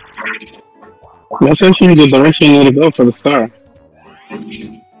 That's actually the direction you need to go for the star.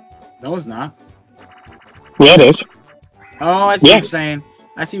 No, it's not. Yeah, it is. Oh, I see Yeah. what you're saying.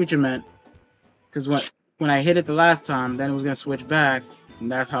 I see what you meant. Because when I hit it the last time, then it was going to switch back. And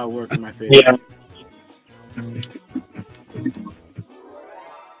that's how it worked in my favor. Yeah.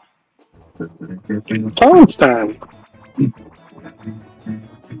 Challenge time.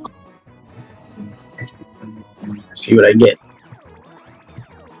 See what I get.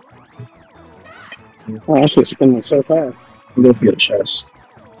 Oh, I should spin it so fast. Go for your chest.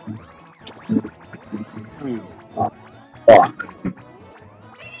 Hmm. Fuck.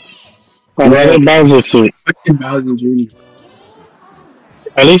 Another Bowser suit. Fucking Bowser Jr.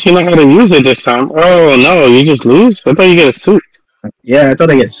 At least you know how to use it this time. Oh no, you just lose? I thought you get a suit. Yeah, I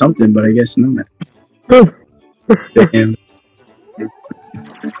thought I get something, but I guess not. Damn.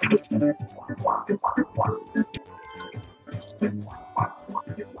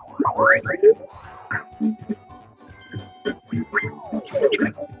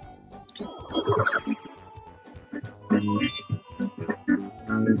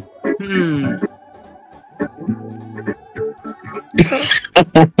 Hmm.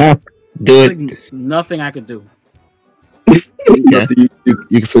 Do it. Like nothing I could do. Yeah. You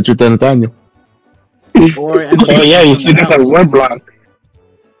can switch with Nathaniel. Or Oh yeah, you still got that word block.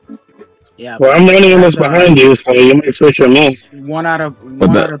 Yeah. Well, I'm the only one that's That's, behind you, so you might switch with me. One out of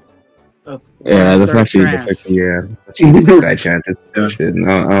Yeah, that's 1/3 actually the chance. second year. Guy chances. Yeah. Shit,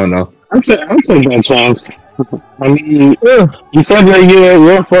 no, I don't know. I'm taking that chance. I mean, you said that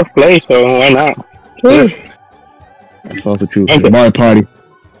you're in fourth place, so why not? That's also true. Okay. It's a Mario Party.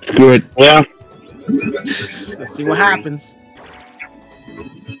 Screw it. Yeah. Let's see what happens.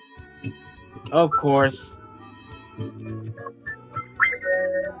 Of course.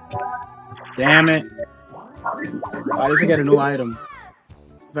 Damn it. At least I get a new item.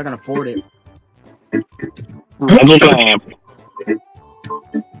 If I can afford it. Magic lamp.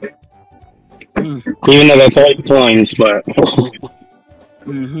 Mm. Even though that's all your coins, but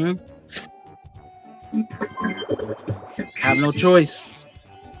Mm-hmm. Have no choice.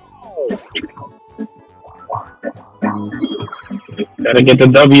 gotta get the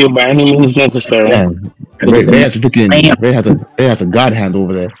W by any means necessary. Yeah. Ray has a freaking Ray has a god hand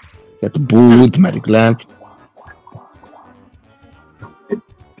over there. Got the bull, the magic lamp.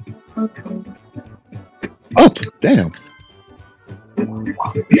 Oh, damn.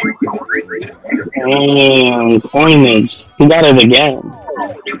 Damn, coinage. He got it again.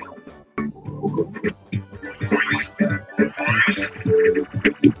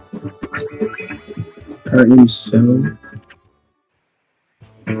 Curtain so.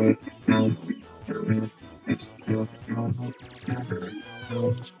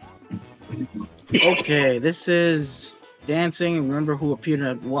 Okay, this is dancing. Remember who appeared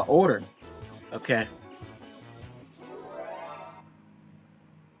in what order? Okay.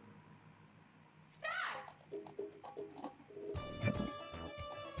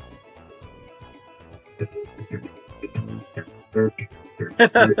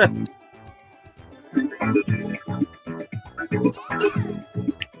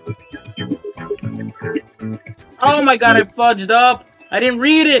 Oh my god, I fudged up. I didn't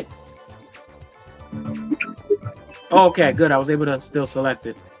read it. Oh, okay, good. I was able to still select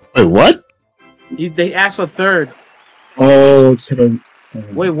it. Wait, what? They asked for third. Oh, to the.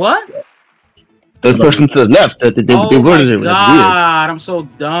 Wait, what? The person to the left. They Oh my worded it like weird. god, I'm so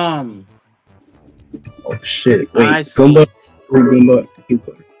dumb. Oh shit! I Wait, see. Goomba.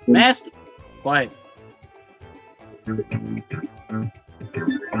 Nasty. Quiet.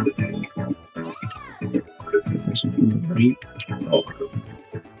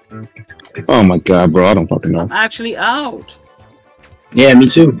 Oh my god, bro! I don't fucking know. I'm actually out. Yeah, me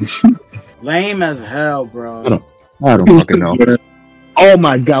too. Lame as hell, bro. I don't fucking know. Oh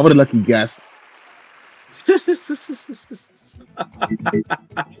my god! What a lucky guess.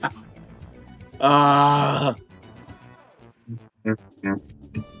 Ah.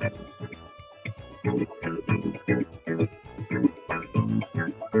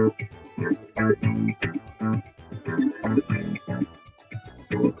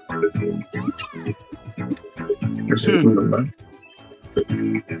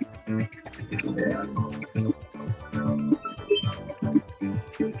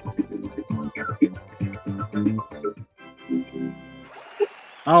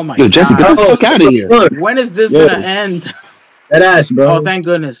 Oh my Yo, Jesse, god. get the fuck out of here. When is this Yo. gonna end? That ass, bro. Oh, thank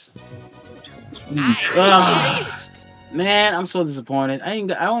goodness. Ugh. Man, I'm so disappointed. I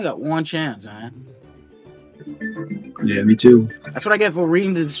only got one chance, man. Yeah, me too. That's what I get for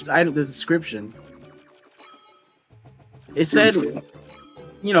reading the description. It said,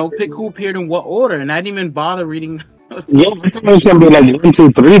 you know, pick who appeared in what order, and I didn't even bother reading. Yeah, I thought it was gonna be like 1, 2,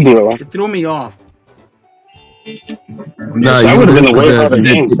 3, bro. It threw me off. Nah, I you would've know, been a way harder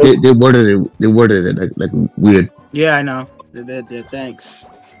game, too. they worded it like weird. Yeah, I know. Thanks.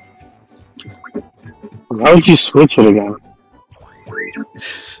 Why would you switch it again?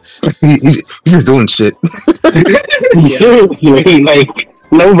 He's just doing shit. Seriously, like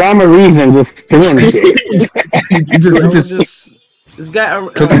no rhyme or reason, just doing shit. He just This guy. Oh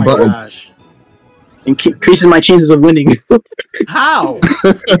Cooking my button. gosh. Increasing my chances of winning. How?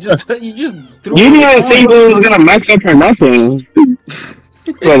 you just threw You me didn't even off. think it was gonna mess up or nothing.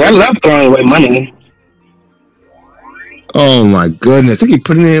 Well, I love throwing away money. Oh my goodness! I keep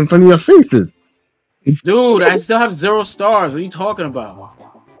putting it in front of your faces. Dude, I still have 0 stars. What are you talking about?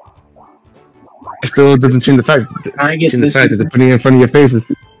 It still doesn't change the fact. I get Change the this. fact that they're putting it in front of your faces.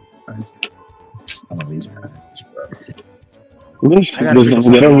 This I gotta was figure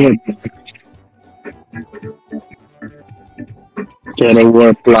gonna get a something work. Get a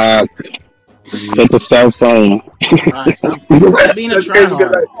work block. Get the cell phone. Alright, stop being a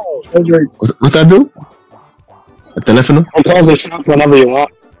tryhard. What's that do? A telephone? I'll call this up whenever you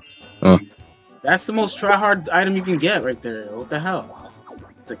want. That's the most tryhard item you can get right there. What the hell?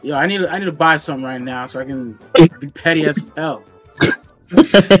 It's like, yo, I need to buy something right now so I can be petty as hell.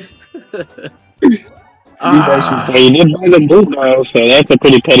 Well, you did buy the boot though, so that's a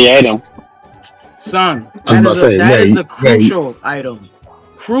pretty petty item. Son, I was about to say, that is yeah, a crucial item.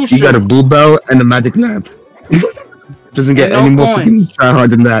 Crucial. You got a blue belt and a magic lamp. Doesn't get And any no more coins. freaking try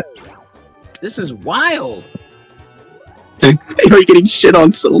hard than that. This is wild. You're getting shit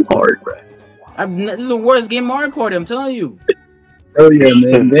on so hard, bro. This is the worst game Mario Party, I'm telling you, Oh yeah,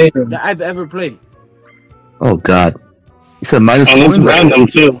 man. Damn. that I've ever played. Oh god. You said minus And it's one? random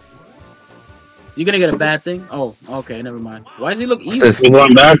too. You're gonna get a bad thing? Oh, okay, never mind. Why does he look evil? Says- You're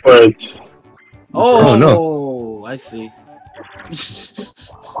going backwards. Oh, Oh, no. I see.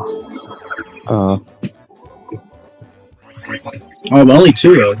 Oh, but only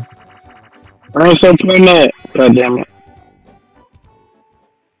 2 though. I'm so playing that. God damn it.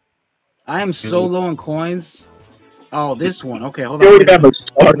 I am so low on coins. Oh, this one. Okay, hold You on. already have a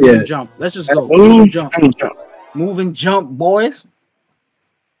star Move and yet. jump. Let's just go. Move Move and jump. and jump. Move and jump, boys.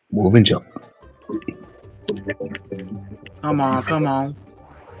 Move and jump. Come on, come on.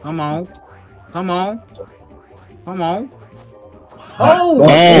 Come on. Come on. Come on. Oh!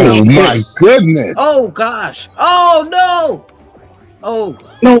 Oh my goodness! Oh gosh! Oh no! Oh!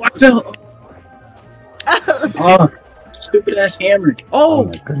 No, I fell. Oh, stupid ass hammer. Oh Oh!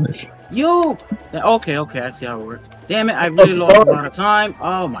 my goodness! You! Okay, I see how it works. Damn it! I really lost a lot of time.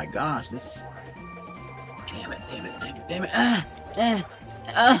 Oh my gosh! This is. Damn it!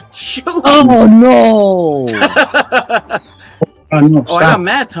 Shoot! Oh no! Oh no! Oh, I got Stop!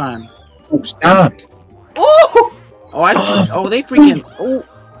 mad time. Oh, stop! Oh! Oh, I see. Oh, they freaking. Oh!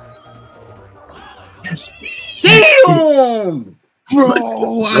 Yes. Damn! Bro,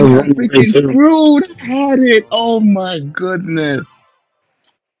 I got freaking screwed. I had it. Oh my goodness.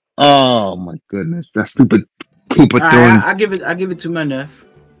 Oh my goodness. That stupid Koopa throwing. I give it to my nephew.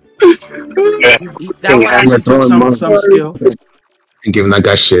 Yeah. That one actually took some skill. And giving that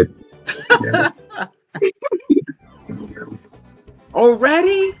guy shit.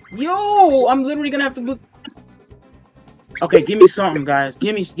 Already? Yo, I'm literally gonna have to. Okay, give me something, guys.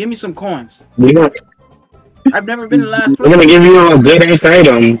 Give me some coins. I've never been in last place. I'm gonna give you a good ass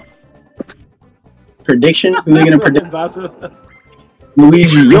item. Prediction? We're making a prediction. Basu.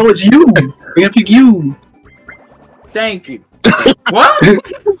 Luigi, yo, it's you. We're gonna pick you. Thank you. What?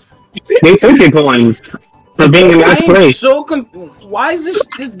 They took your coins for being in last place. So why is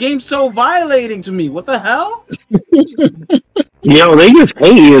this game so violating to me? What the hell? Yo, they just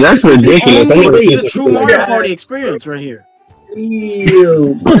hate you. That's ridiculous. This is the true Mario Party experience right here.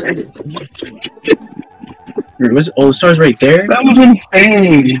 Ew. Oh, the star's right there. That was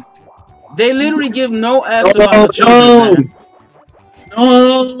insane. They literally give no F's about the children.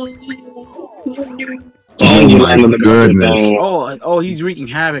 No. Oh my goodness. Oh, he's wreaking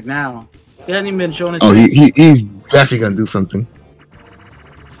havoc now. He hasn't even been showing his. Oh, he's definitely gonna do something.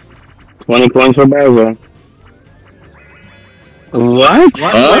 20 points for Bowser. What?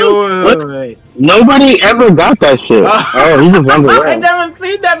 Wait. Nobody ever got that shit. Oh, he just runs I away. never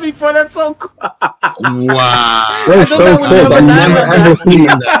seen that before. That's so cool. Wow. That's so that was sick. never I've never done ever seen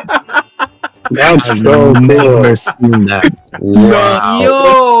that. That's I've so never cool. seen that. Wow.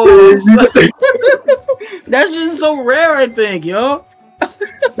 Yo, that's just so rare. I think, yo.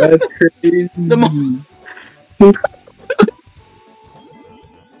 That's crazy.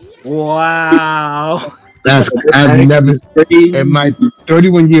 Wow. I've never, in my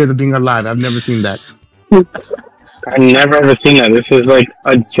 31 years of being alive, I've never seen that. I've never ever seen that. This is like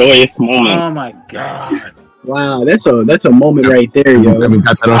a joyous moment. Oh my god. Wow, that's a moment right there, yo. I mean,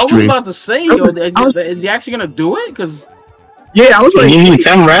 got that I on was stream. about to say, yo, is he actually gonna do it? Cause Yeah, I was Can like, you need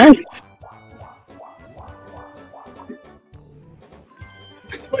 10 racks?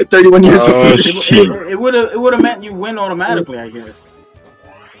 31 years Oh, old. shit. it would have meant you win automatically, I guess.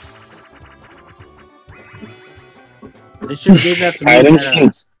 They should have gave that to me. I didn't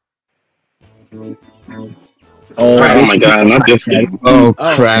see. Oh my god, not this guy. Oh,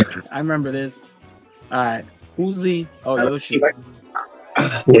 crap. I remember this. Alright. Who's the... Oh, Yoshi.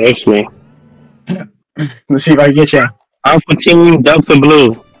 Yes, me. Let's see if I can get you. Alpha Team Delta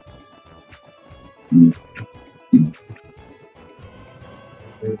Blue.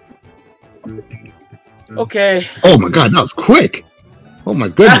 Okay. Oh my god, that was quick. Oh my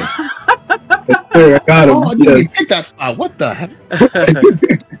goodness. Hey, I got him. Oh, I didn't even pick that spot. What the heck?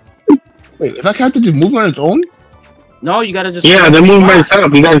 Wait, if I have to just move on its own? No, you gotta just... Yeah, they're moving by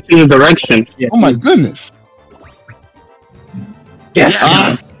itself. You gotta see the direction. Yeah. Oh my goodness.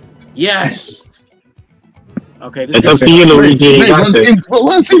 Yes. Yes. Okay, this It's up is... to you, Luigi. You Wait, got one this. thing,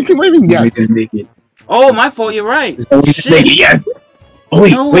 what do you mean, yes? Make it. Oh, my fault, you're right. Shit. Yes. Oh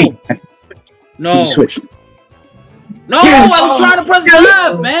wait, No. wait. No. Switch. No, Yes. I was trying to press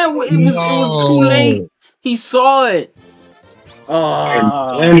F, man. It was too late. He saw it.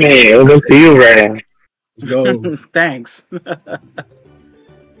 Oh. Damn it, it was up to you, right? Let's go. Thanks.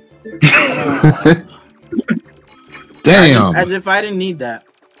 Damn. As if I didn't need that.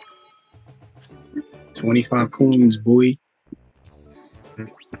 25 coins, boy.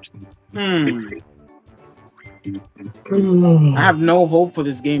 I have no hope for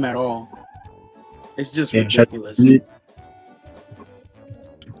this game at all. It's just ridiculous.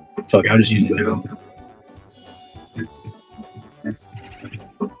 Fuck, I'll just use it now.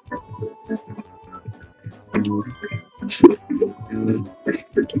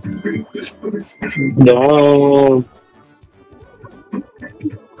 No.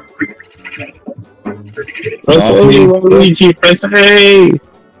 Press A, Luigi, press A.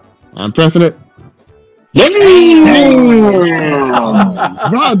 I'm pressing it. Yay!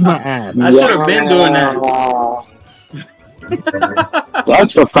 Rod my ass. I should have been doing that.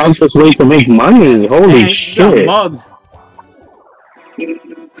 That's the fastest way to make money. Holy You got shit. mugged.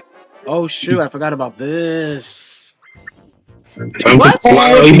 Oh shoot, I forgot about this. What?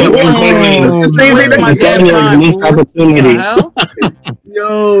 Wow, you got 1 point. That's the same Waste thing my that damn time. Missed Fool. What the opportunity. hell?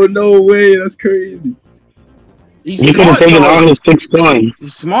 Yo, no way. That's crazy. He's You could have smart taken all though. his 6 coins.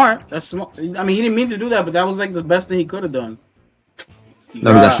 He's smart. That's smart. I mean, he didn't mean to do that, but that was like the best thing he could have done.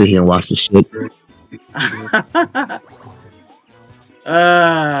 Now we gotta sit here and watch this shit. Dude,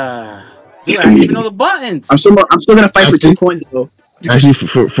 I didn't even know the buttons. I'm still gonna fight for 2 Actually- coins though. Actually,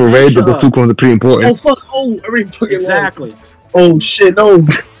 for Ray, the 2 coins are pretty Oh important. fuck! Oh, I already fucking lost. Exactly. Oh shit! No.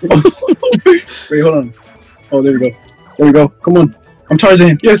 Wait, hold on. Oh, there we go. There we go. Come on. I'm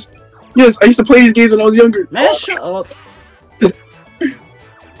Tarzan. Yes. Yes. I used to play these games when I was younger. Man, shut up.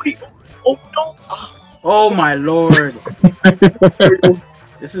 Wait. Oh no. Oh my lord. There we go.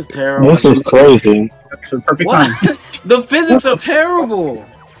 This is terrible. This is crazy. That's the perfect What? time. The physics are terrible.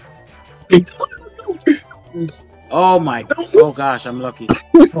 Oh my. Oh gosh, I'm lucky.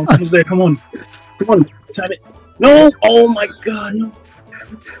 Oh, who's there? Come on. Come on. Time it. No. Oh my god. No.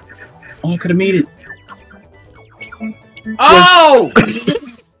 Oh, I could have made it. Oh!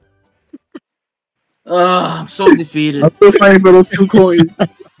 I'm so defeated. I'm still fighting for those 2 coins.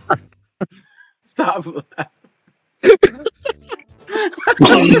 Stop.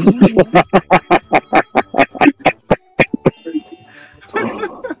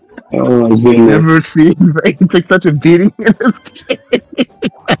 Oh my goodness. Never seen Ray take such a beating in this game.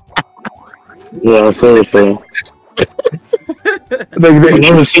 Yeah, seriously. I've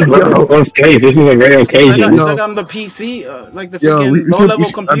never seen Bro first case. This is a rare occasion. It's like I'm the PC, like the Yo, freaking we low-level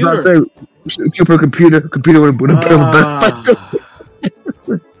should, computer. I'm about to say, we should put a computer with a better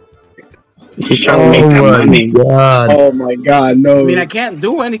fight. He's trying to make that money. God. Oh my god. No. I mean, I can't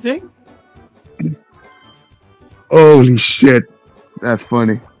do anything. Holy shit. That's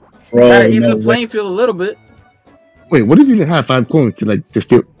funny. Bro, Gotta even no the playing field a little bit. Wait, what if you didn't have 5 coins to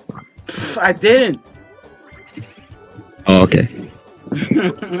steal? Pff, I didn't. Oh, okay.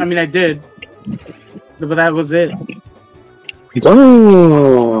 I mean, I did, but that was it.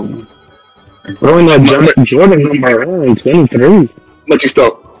 Oh. Throwing that Jordan number around, 23. Let you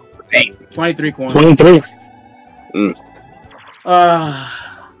stop. 23 coins. 23. I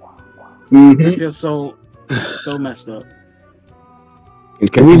feel so messed up.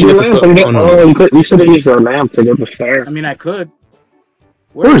 Can we do that? Oh, no. You should have used a lamp to get the star. I mean, I could.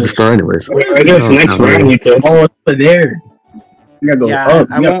 Where is the star anyways? I guess next round you could. Oh, it's over there. You gotta go Yeah, up.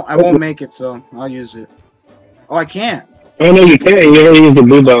 I won't make it, so I'll use it. Oh, I can't. Oh no, you can't. You already used the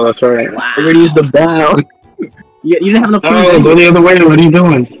blue ball. That's right. I already used the bell. You didn't have enough coins. Oh, go the other way. What are you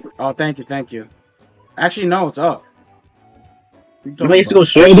doing? Oh, thank you. Actually, no, it's up. You might used to go Well,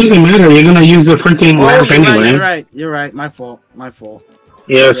 straight. it doesn't matter. You're gonna use the freaking lamp anyway. You're right. My fault.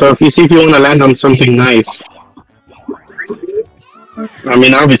 Yeah. So if you want to land on something nice, I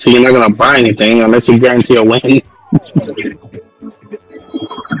mean, obviously you're not gonna buy anything unless you guarantee a win.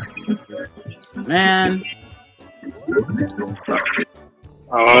 Man.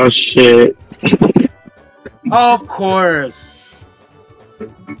 Oh shit. Of course.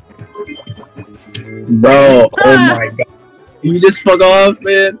 Bro, oh my god. You just fuck off,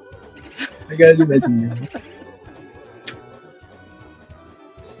 man. I gotta do that to you.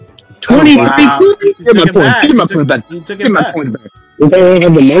 23 Wow. coins? You Give my took it points. back. Give my You points back. You took Give it my back. points back. You don't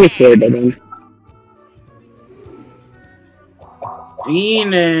have the money for it, then.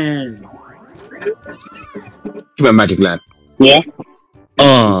 Fiendin'. Give my magic lamp. Yeah.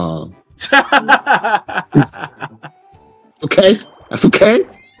 Okay. That's okay.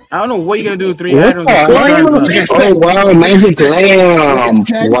 I don't know what you're gonna do with 3 What items. the with 2 turns hell? left. Oh wow, magic lamp!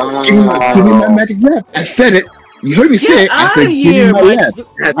 Give me my Wow. magic lamp. I said it. You heard me say Get it. I out said, of give me here, my Mike. lamp.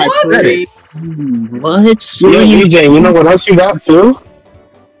 I What? said it. What? Yeah, EJ, you know what else you got too?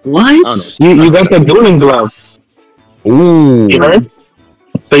 What? You got the dueling glove. Ooh. You heard?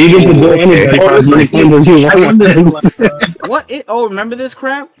 So you get to do anything Oh, as many things as you I won this want. last time. What? Oh, remember this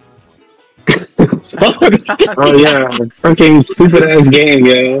crap? Oh yeah, fucking stupid ass game,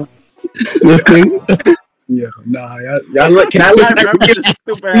 yo. This thing. Yeah, nah, y'all can I I look remember at this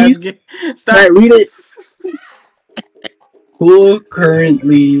stupid ass game. Stop. Can I read it? Who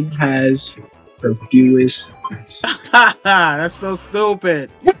currently has the fewest? That's so stupid.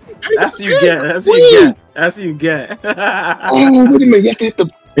 That's what you get. That's what you get. That's what you get. Oh, wait a minute. You have to hit the.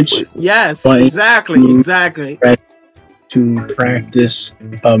 Which Yes, Fine. exactly. to practice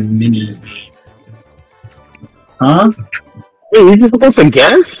a mini? Huh? Wait, you just supposed to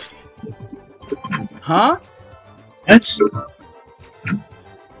guess? Huh? That's.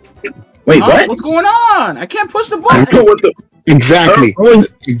 Wait, Huh? what? What's going on? I can't push the I don't know button. what the. Exactly. Oh,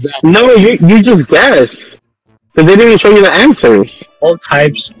 Exactly. no, you just guessed. Because they didn't show you the answers. All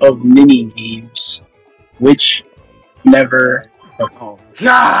types of mini games. Which Never. Oh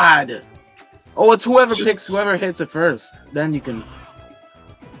God! Oh, it's whoever hits it first. Then you can.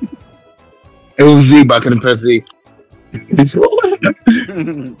 It was Z, but I couldn't press Z.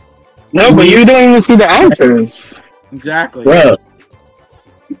 No, but you don't even see the answers. Exactly. Bro.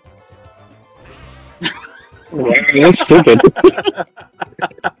 Wow, that's stupid.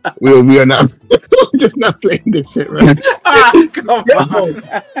 We are not we're just not playing this shit, right? Come on.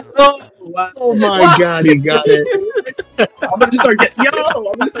 Oh, wow. Oh my What? god, he got it. I'm gonna just start getting. Yo, I'm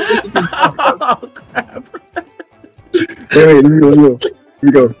gonna start listening to. Oh crap! Wait, here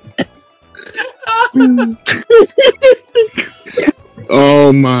we go.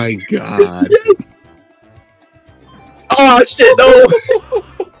 Oh my god. Oh shit, no!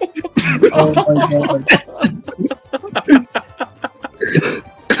 Oh my god.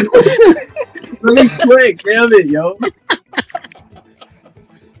 Really quick, damn it, yo.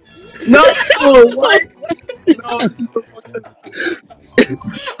 No! What? No, this is so fucked up.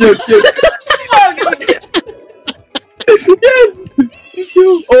 Yes. Yes! Thank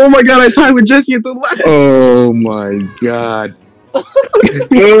you. Oh my god, I tied with Jesse at the last. Oh my god.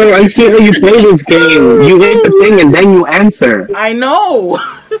 No, I see how you play this game. You hit the thing and then you answer. I know.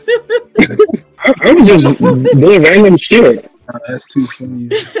 I was just doing random shit. Oh, that's too funny.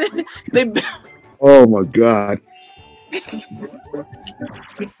 They. Oh my god.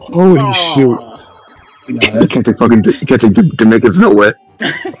 Holy shoot. No, that's Can't take Dominicans nowhere.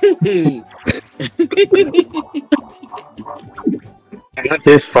 Not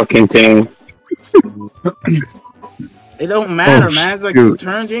this fucking thing. It don't matter, Oh, man. It's like shoot. 2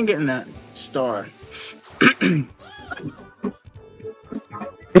 turns. You ain't getting that star.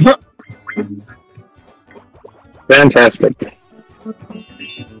 Fantastic.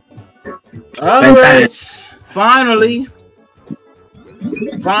 All right. Finally.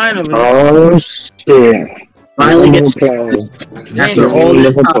 Oh shit. finally gets after all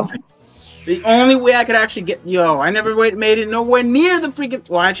this time. The only way I could actually get I never made it nowhere near the freaking.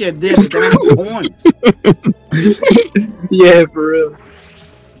 Well, actually, I did, but then I had points. Yeah, for real.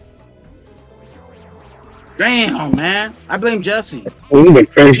 Damn, man. I blame Jesse. Ooh, the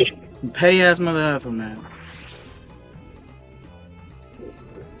crazy. Petty ass mother effer, man.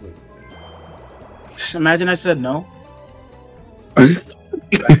 Imagine I said no. Like,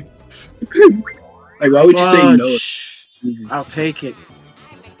 why would you say no? I'll take it.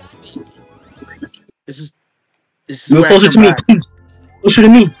 This is Move where I closer come to me, back. please. Closer to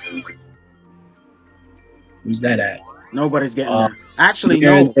me. Who's that at? Nobody's getting that. Actually,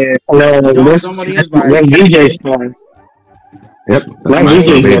 no. No, this Somebody is by. DJ's star. Yep, That that's my star, DJ's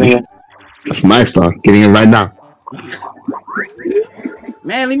getting baby. it. That's my star. Getting it right now.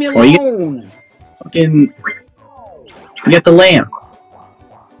 Man, leave me Oh, you- alone. Fucking. Get the lamp.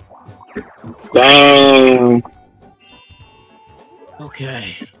 Damn.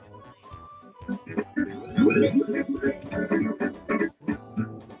 Okay.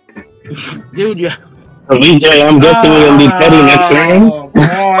 Dude, you. VJ, I'm guessing you're gonna be petty next round. Oh,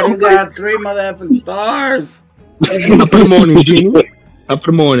 God, you got 3 mother effing stars. I put them on in, Gino. I put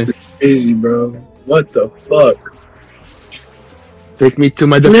them on in. Crazy, bro. What the fuck? Take me to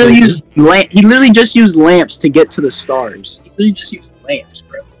my He literally, destination. he literally just used lamps to get to the stars. He literally just used lamps,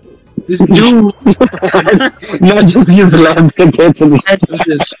 bro. This dude, Not just use lamps to get to the.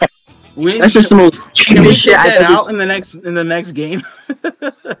 that's just the most Can cheating we shit get I've that ever out seen. in the next game?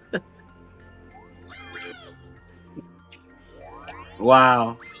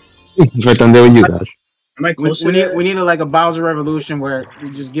 Wow. It's right down there with you guys. Am I We closer? need a Bowser Revolution where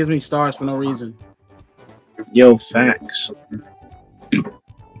it just gives me stars for no reason. Yo, facts.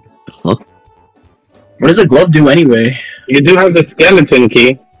 Huh? What does a glove do anyway? You do have the skeleton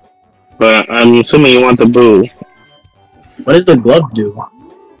key, but I'm assuming you want the boo. What does the glove do?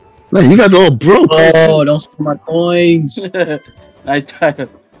 Man, you guys are all broke. Oh, don't steal my coins. Nice title.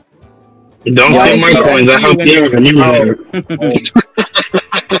 Don't Why steal did my you coins. I actually help win you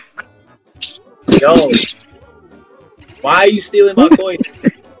Oh. Yo. Why are you stealing my coins?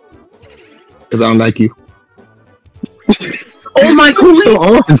 Because I don't like you. Oh my coins! So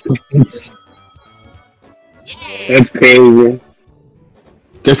honest. That's crazy.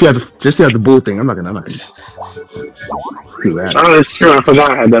 Just have the bull thing. I'm not gonna do that. Oh, that's true. I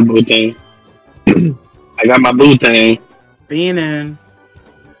forgot I had that boo thing. I got my boo thing. Being in.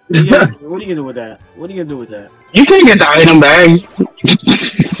 What are you gonna do with that? What are you gonna do with that? You can't get the item bag.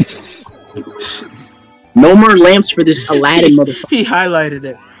 No more lamps for this Aladdin motherfucker. He highlighted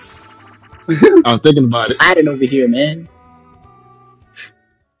it. I was thinking about it. Aladdin over here, man.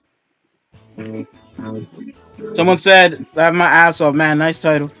 Someone said, "I have my ass off, man. Nice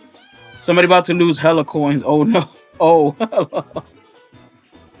title." Somebody about to lose hella coins. Oh no. Oh.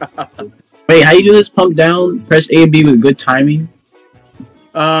 Wait, how you do this? Pump down, press A and B with good timing.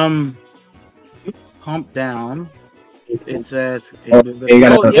 Pump down. It says. Oh, you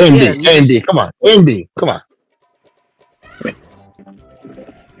gotta- Oh, yeah, yeah. Andy, Andy, come on, Andy, come on.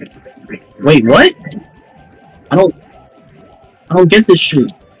 Wait, what? I don't get this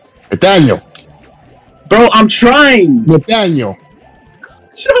shit. Nathaniel, Bro, I'm trying! Nathaniel.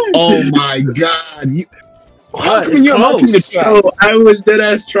 Oh my God! How What? come It's you're not in the close. chat? Bro, I was dead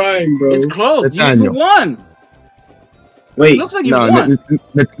ass trying, bro. It's close. You Nathaniel. won. It Wait, looks like you No, won.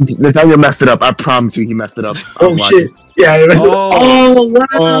 Nathaniel messed it up. I promise you, he messed it up. I was oh watching. shit. Yeah, it was, Oh. oh, wow.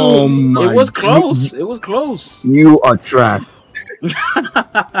 Oh my! It was close. It was close. You are trash.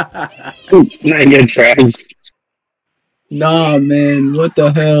 Not your trash. Nah, man, what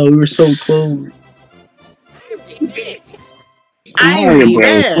the hell? We were so close. I'm the bro.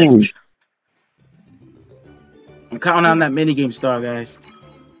 best. I'm counting on that minigame star, guys.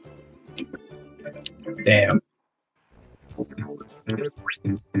 Damn.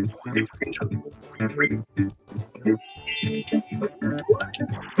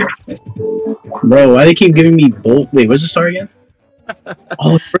 Bro, why they keep giving me bolt? Wait, what's the star again?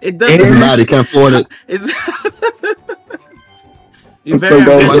 Oh, It Doesn't doesn't matter. You can't afford it. It's You're I'm very so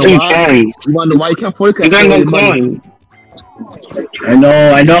bad. ambitious. Why? Sorry. You want to know why you can't afford it? You Can't got afford no the money. coin.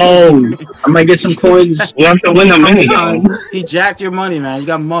 I know. I might get some coins. You have to win a minigame. He jacked your money, man. You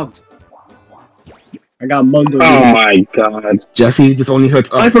got mugged. I got mugged over. Oh my god. Jesse, this only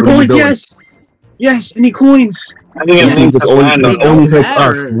hurts I us. for What are you coins, doing? yes. Yes, any coins. I think Jesse, it this means only, It this don't only hurts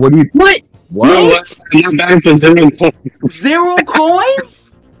us. matter. What do you? What? What? You know what? I'm not bad for 0 coins. 0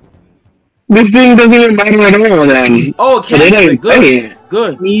 coins? This thing doesn't even matter at all then. Oh, it So they canceled didn't it. Good. pay it.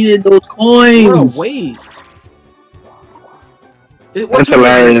 Good. Needed those What a coins. waste. What That's turn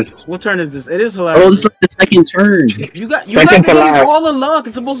hilarious. is this? What turn is this? It is Oh, hilarious. this is like the second turn. You guys Second are to getting last. all the luck.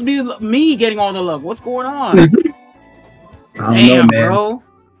 It's supposed to be me getting all the luck. What's going on? I don't Damn, know, man. bro.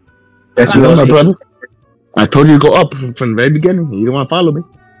 That's You know, what my I'm brother. I told you to go up from the very beginning. You don't want to follow me.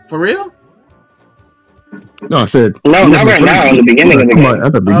 For real? No, I said. No, you not were right from- now, in the beginning of the Come game. on,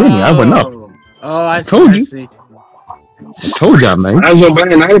 at the beginning, I went up. Oh, I see. told I you. see. I told y'all, man. I was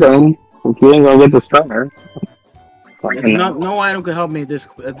gonna buy an item if you ain't gonna get the star. No item could help me at this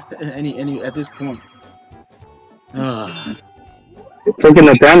at this point. Freaking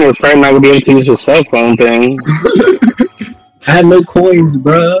Nathaniel's probably not gonna be able to use his cell phone thing. I had no coins,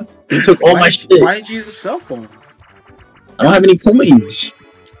 bruh. They took all my shit. Why did you use a cell phone? I don't have any coins.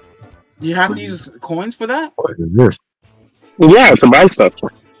 You have to use coins for that? What is this? Yeah, to buy stuff.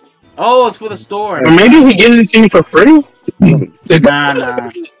 Oh, it's for the store. Or maybe he gives it to you for free?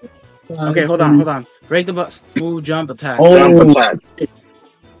 Nah. Okay, hold on. Break the bus. Move, jump, attack. Oh. Jump attack.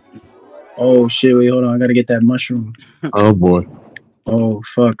 Oh shit! Wait, hold on. I gotta get that mushroom. Oh boy. Oh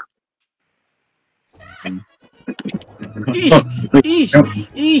fuck.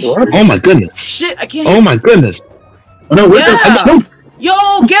 Eesh. Oh my goodness. Shit, I can't. Oh my goodness. Oh no! What Yeah. the? Yo,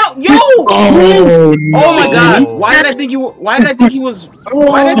 yo. Oh, Oh my god. No. Why did I think he was Why did I think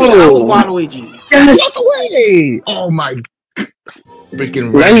I was Waluigi? Yes. Get away! Oh my.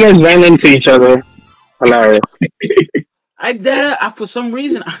 Freaking Now you right. guys ran into each other. Hilarious. For some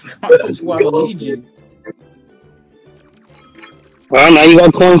reason I thought it was Waluigi. Well, now you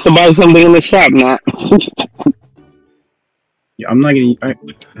got coins to buy something in the shop, Matt. Yeah, I'm not gonna.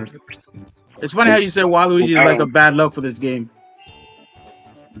 It's funny how you said Waluigi is like a bad luck for this game.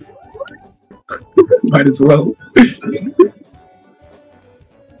 Might as well.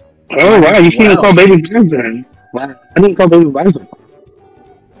 Oh, wow, you can't even call Baby Bison. Wow, I didn't call Baby Bison.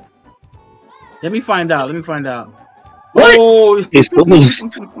 Let me find out. What? Oh, It's closed.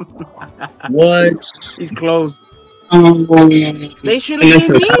 What? he's closed. They should And have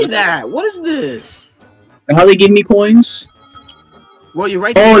this gave is- me that. What is this? How they give me coins? Well, you're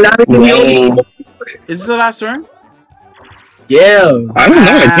right. Oh, now they give me. Whoa. Is this the last turn? Yeah. I don't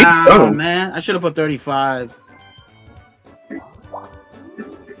know, I think Ah, so. man, I should have put 35.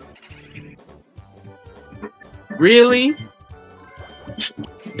 Really?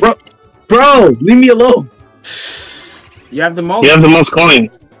 Bro, leave me alone. You have the most? You have the most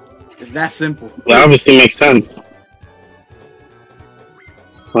coins. It's that simple. That obviously makes sense.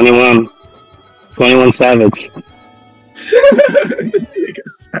 21. 21 Savage. This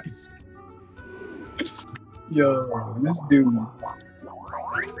nigga's nice. Yo, this dude.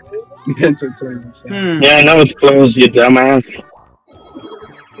 That's a turn. Yeah, I know it's closed, you dumbass.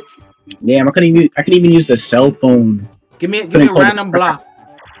 Damn, I couldn't even use the cell phone. Give me a random block.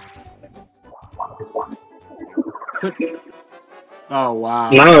 Oh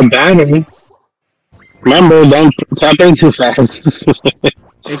wow. Not a battery. Remember, don't tap in too fast.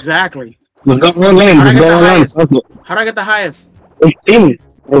 Exactly. Just go online. How'd I Just get go the online. highest? Fuck it. How'd I get the highest? 16. It's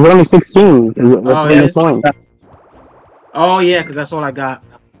only 16. That's Oh, the it only is? point. Oh, yeah, because that's all I got.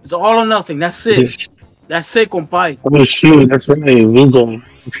 It's all or nothing. That's it. Just, That's it, compay. oh, shoot. That's right. VJ.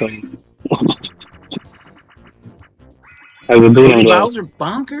 So, how you doing, Baby guys? Bowser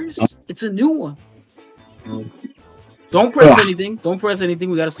bonkers? It's a new one. Don't press anything. Don't press anything.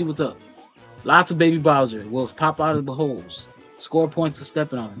 We gotta see what's up. Lots of Baby Bowser. Will pop out of the holes. Score points for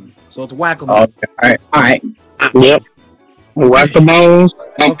stepping on him. So it's whack-a-mole. Okay, all right. Yep. Whack the balls.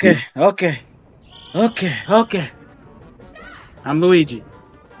 Okay. I'm Luigi.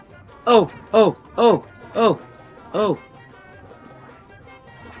 Oh.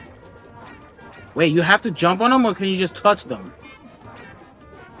 Wait, you have to jump on them or can you just touch them?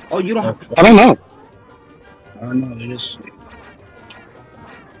 Oh, you don't have... I don't know. I don't know. They just.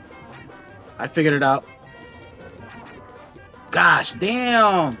 I figured it out. Gosh,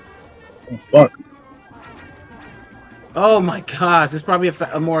 damn. Oh, fuck. Oh my gosh, this is probably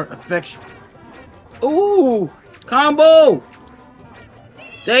a more affection. Ooh, combo.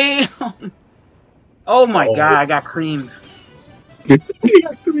 Damn. Oh my god, I got creamed.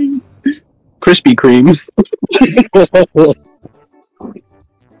 Krispy Kreme.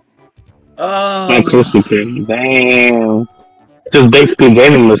 Not Krispy Kreme. Damn. Just basically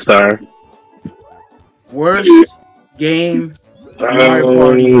gave him the star. Worst game Mario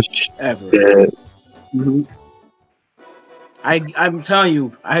Party ever. Yeah. Mm-hmm. I'm telling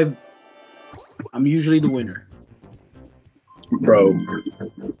you, I'm usually the winner. Bro.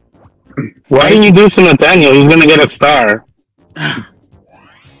 Why didn't you do this to Nathaniel? He's gonna get a star.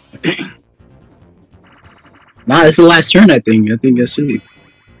 Nah, it's the last turn, I think. I think that's it.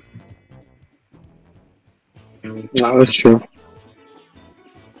 No, that's true.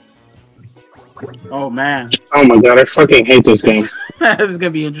 Oh man. Oh my god, I fucking hate this game. This is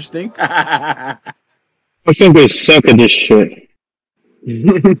gonna be interesting. I think they suck at this shit.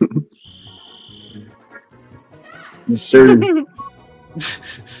 Yes, sir.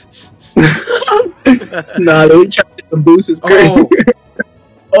 Nah, let me try to get the boost. Is great. Oh.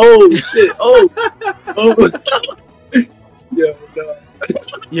 Oh shit! Oh. Yeah, no.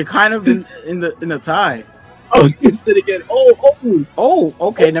 You're kind of in the tie. Oh, you said again. Oh. Oh,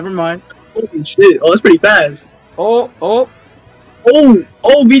 okay, never mind. Holy shit! Oh, that's pretty fast. Oh.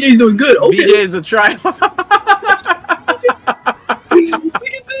 BJ's doing good. Okay. BJ is a try. Look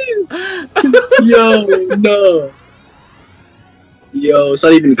at this. Yo, no. Yo, it's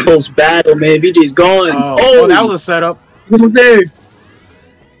not even a close battle, man. BJ's gone. Oh, that was a setup. He was there.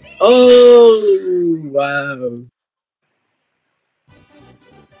 Oh, wow.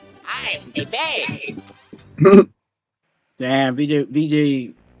 I'm the best. Damn, VJ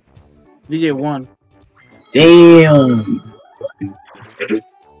won. Damn.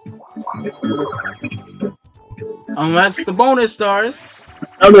 Unless the bonus stars.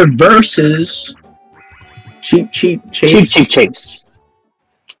 Other versus Cheap Chase. Cheap Chase.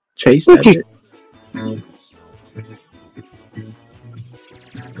 Chase, that's it.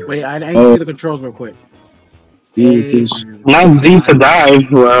 Wait, I need to see the controls real quick. Not Z to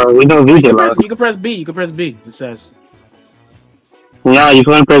dive. Well, we know VJ lost. You can press B. You can press B. It says. No, you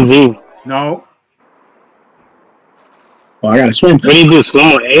can't press Z. No. Oh, I gotta swim. What do you do?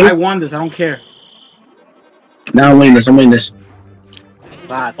 Swim or A? I won this. I don't care. Now I'm winning this.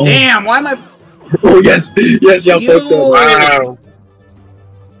 God damn. Why am I? Oh yes, y'all fucked up. Wow.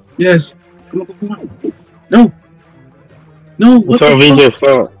 Yes. Come on. No. What It's all the fuck? VJ's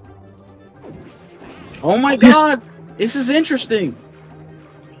fault. Oh my Yes. god. This is interesting.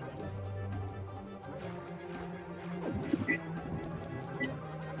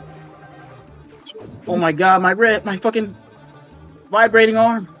 Oh my god, my fucking vibrating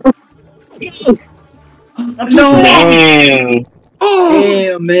arm. I'm too No. strong. Damn. Oh,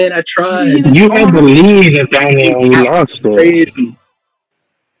 Damn, man, I tried. You had the lead, Nathaniel, and you lost it. Crazy.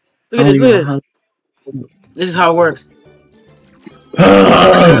 look at this. Look at this. This is how it works.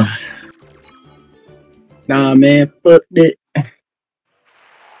 Nah, man, fuck it.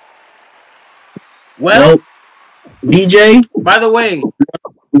 Well, BJ, by the way,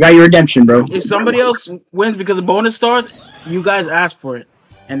 we got your redemption, bro. if somebody else wins because of bonus stars, you guys asked for it,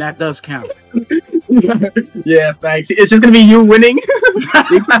 and that does count. Yeah, thanks. It's just gonna be you winning.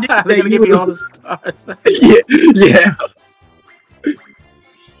 They're gonna give me all the stars. yeah.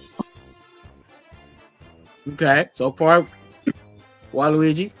 Okay, so far,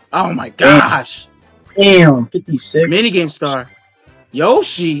 Waluigi. Oh my gosh, Damn, 56. minigame star,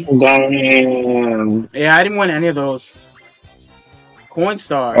 Yoshi. Damn. Yeah, I didn't win any of those.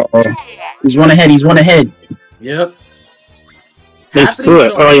 Coinstar. Uh-oh. He's one ahead. He's one ahead. Yep. There's Happening two.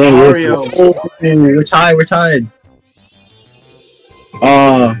 to Oh yeah, there's Mario. Oh, we're tied. We're tied.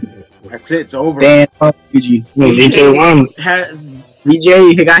 Uh, That's it. It's over. damn, VG. VJ won. has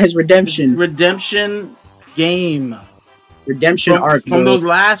VJ, he got his his redemption. redemption game Redemption arc. from bro. those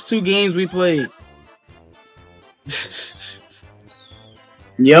last two games we played.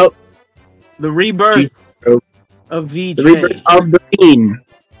 Yep. The rebirth bro. of VJ. The rebirth of the Fiend.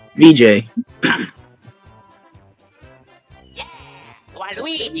 VJ.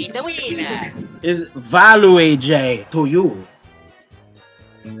 Waluigi, the winner. Is Value J to you.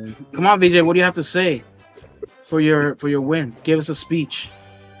 Come on, VJ. What do you have to say for your win? Give us a speech.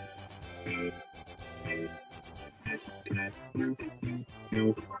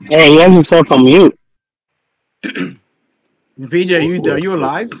 Hey, he has himself on mute. VJ, are you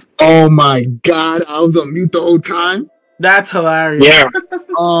alive? Oh my god, I was on mute the whole time. That's hilarious. Yeah.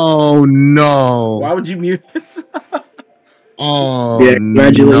 Oh no. Why would you mute this? Oh Yeah,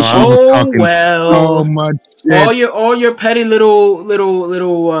 congratulations. no, I was Oh, talking well. so much shit. all your petty little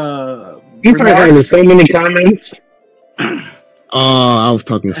You probably heard remarks so many comments. Oh, I was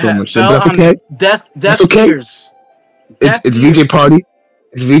talking so much shit, fell but that's on okay. death okay. ears. It's VJ party.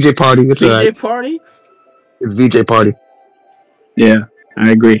 It's VJ party. It's VJ alright. party. It's VJ party. Yeah,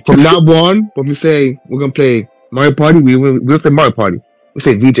 I agree. From now on, when we say we're gonna play Mario Party, we don't say Mario Party. We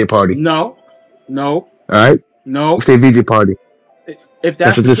say VJ Party. No. All right. No. We say VJ Party. If That's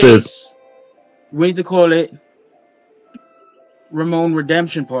that's what the this case, is. we need to call it Ramon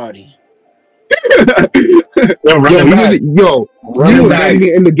Redemption Party. Yo, Yo, running you back. know, Running back.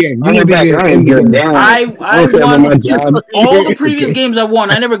 didn't in the game. You Running didn't back. get I in ain't the good game. down. I don't care about won my job. all the previous games I won.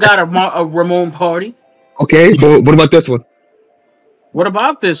 I never got a Ramon Party. Okay, but what about this one? What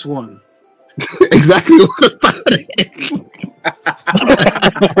about this one? Exactly. What about it?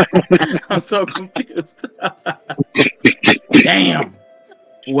 I'm so confused. Damn.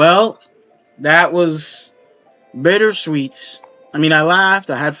 Well, that was bittersweet. I mean, I laughed,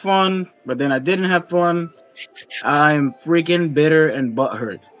 I had fun, but then I didn't have fun. I'm freaking bitter and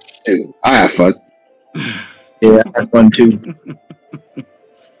butthurt. I have fun. Yeah, I had fun too.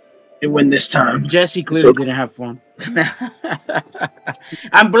 You win this time. Jesse clearly didn't have fun.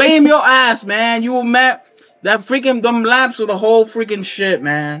 I blame your ass, man. You were mad. That freaking dumb lamps were the whole freaking shit,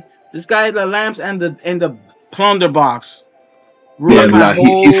 man. This guy, the lamps and the plunder box. Ruined my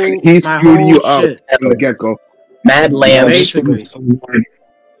whole he's my screwed whole you out shit. from the get go. Mad Lamb. Basically.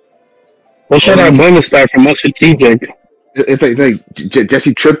 What should I bonus start for more strategic? It's like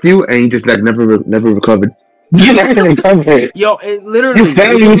Jesse tripped you and he just like never recovered. You never recovered. Yo, it literally You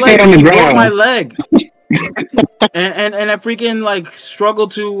fell, it you was stayed like on the he broke ground. my leg. and I freaking like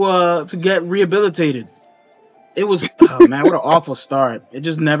struggled to get rehabilitated. It was oh man, what an awful start. It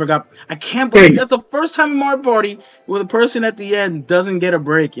just never got I can't believe that's the first time in Mario Party where the person at the end doesn't get a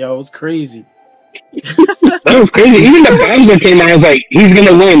break, yo. It was crazy. That was crazy. Even the Bowser came out. I was like, he's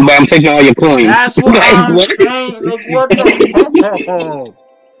gonna win, but I'm taking all your coins. That's what Like, I'm what? saying. Like what the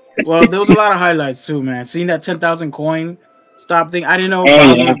Well, there was a lot of highlights too, man. Seeing that 10,000 coin stop thing. I didn't know Oh,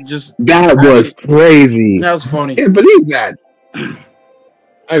 Bowser yeah. just That was crazy. that was funny. Can't believe that.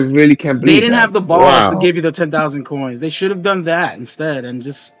 I really can't believe They didn't that. have the balls Wow. to give you the 10,000 coins. They should have done that instead and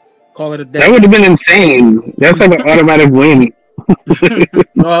just call it a That day. would have been insane. That's like an automatic win.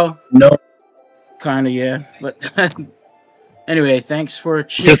 Well, No. kind of, yeah. But anyway, thanks for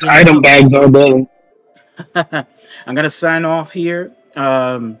Just checking item out. bags all day. I'm going to sign off here.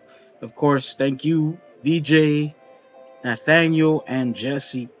 Of course, thank you, VJ, Nathaniel, and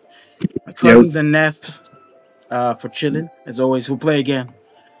Jesse. My cousins and Neff for chilling, as always. We'll play again.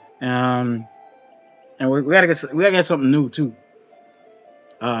 And we gotta get something new too.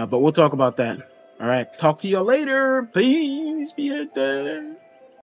 But we'll talk about that. All right. Talk to you later. Peace. Be there.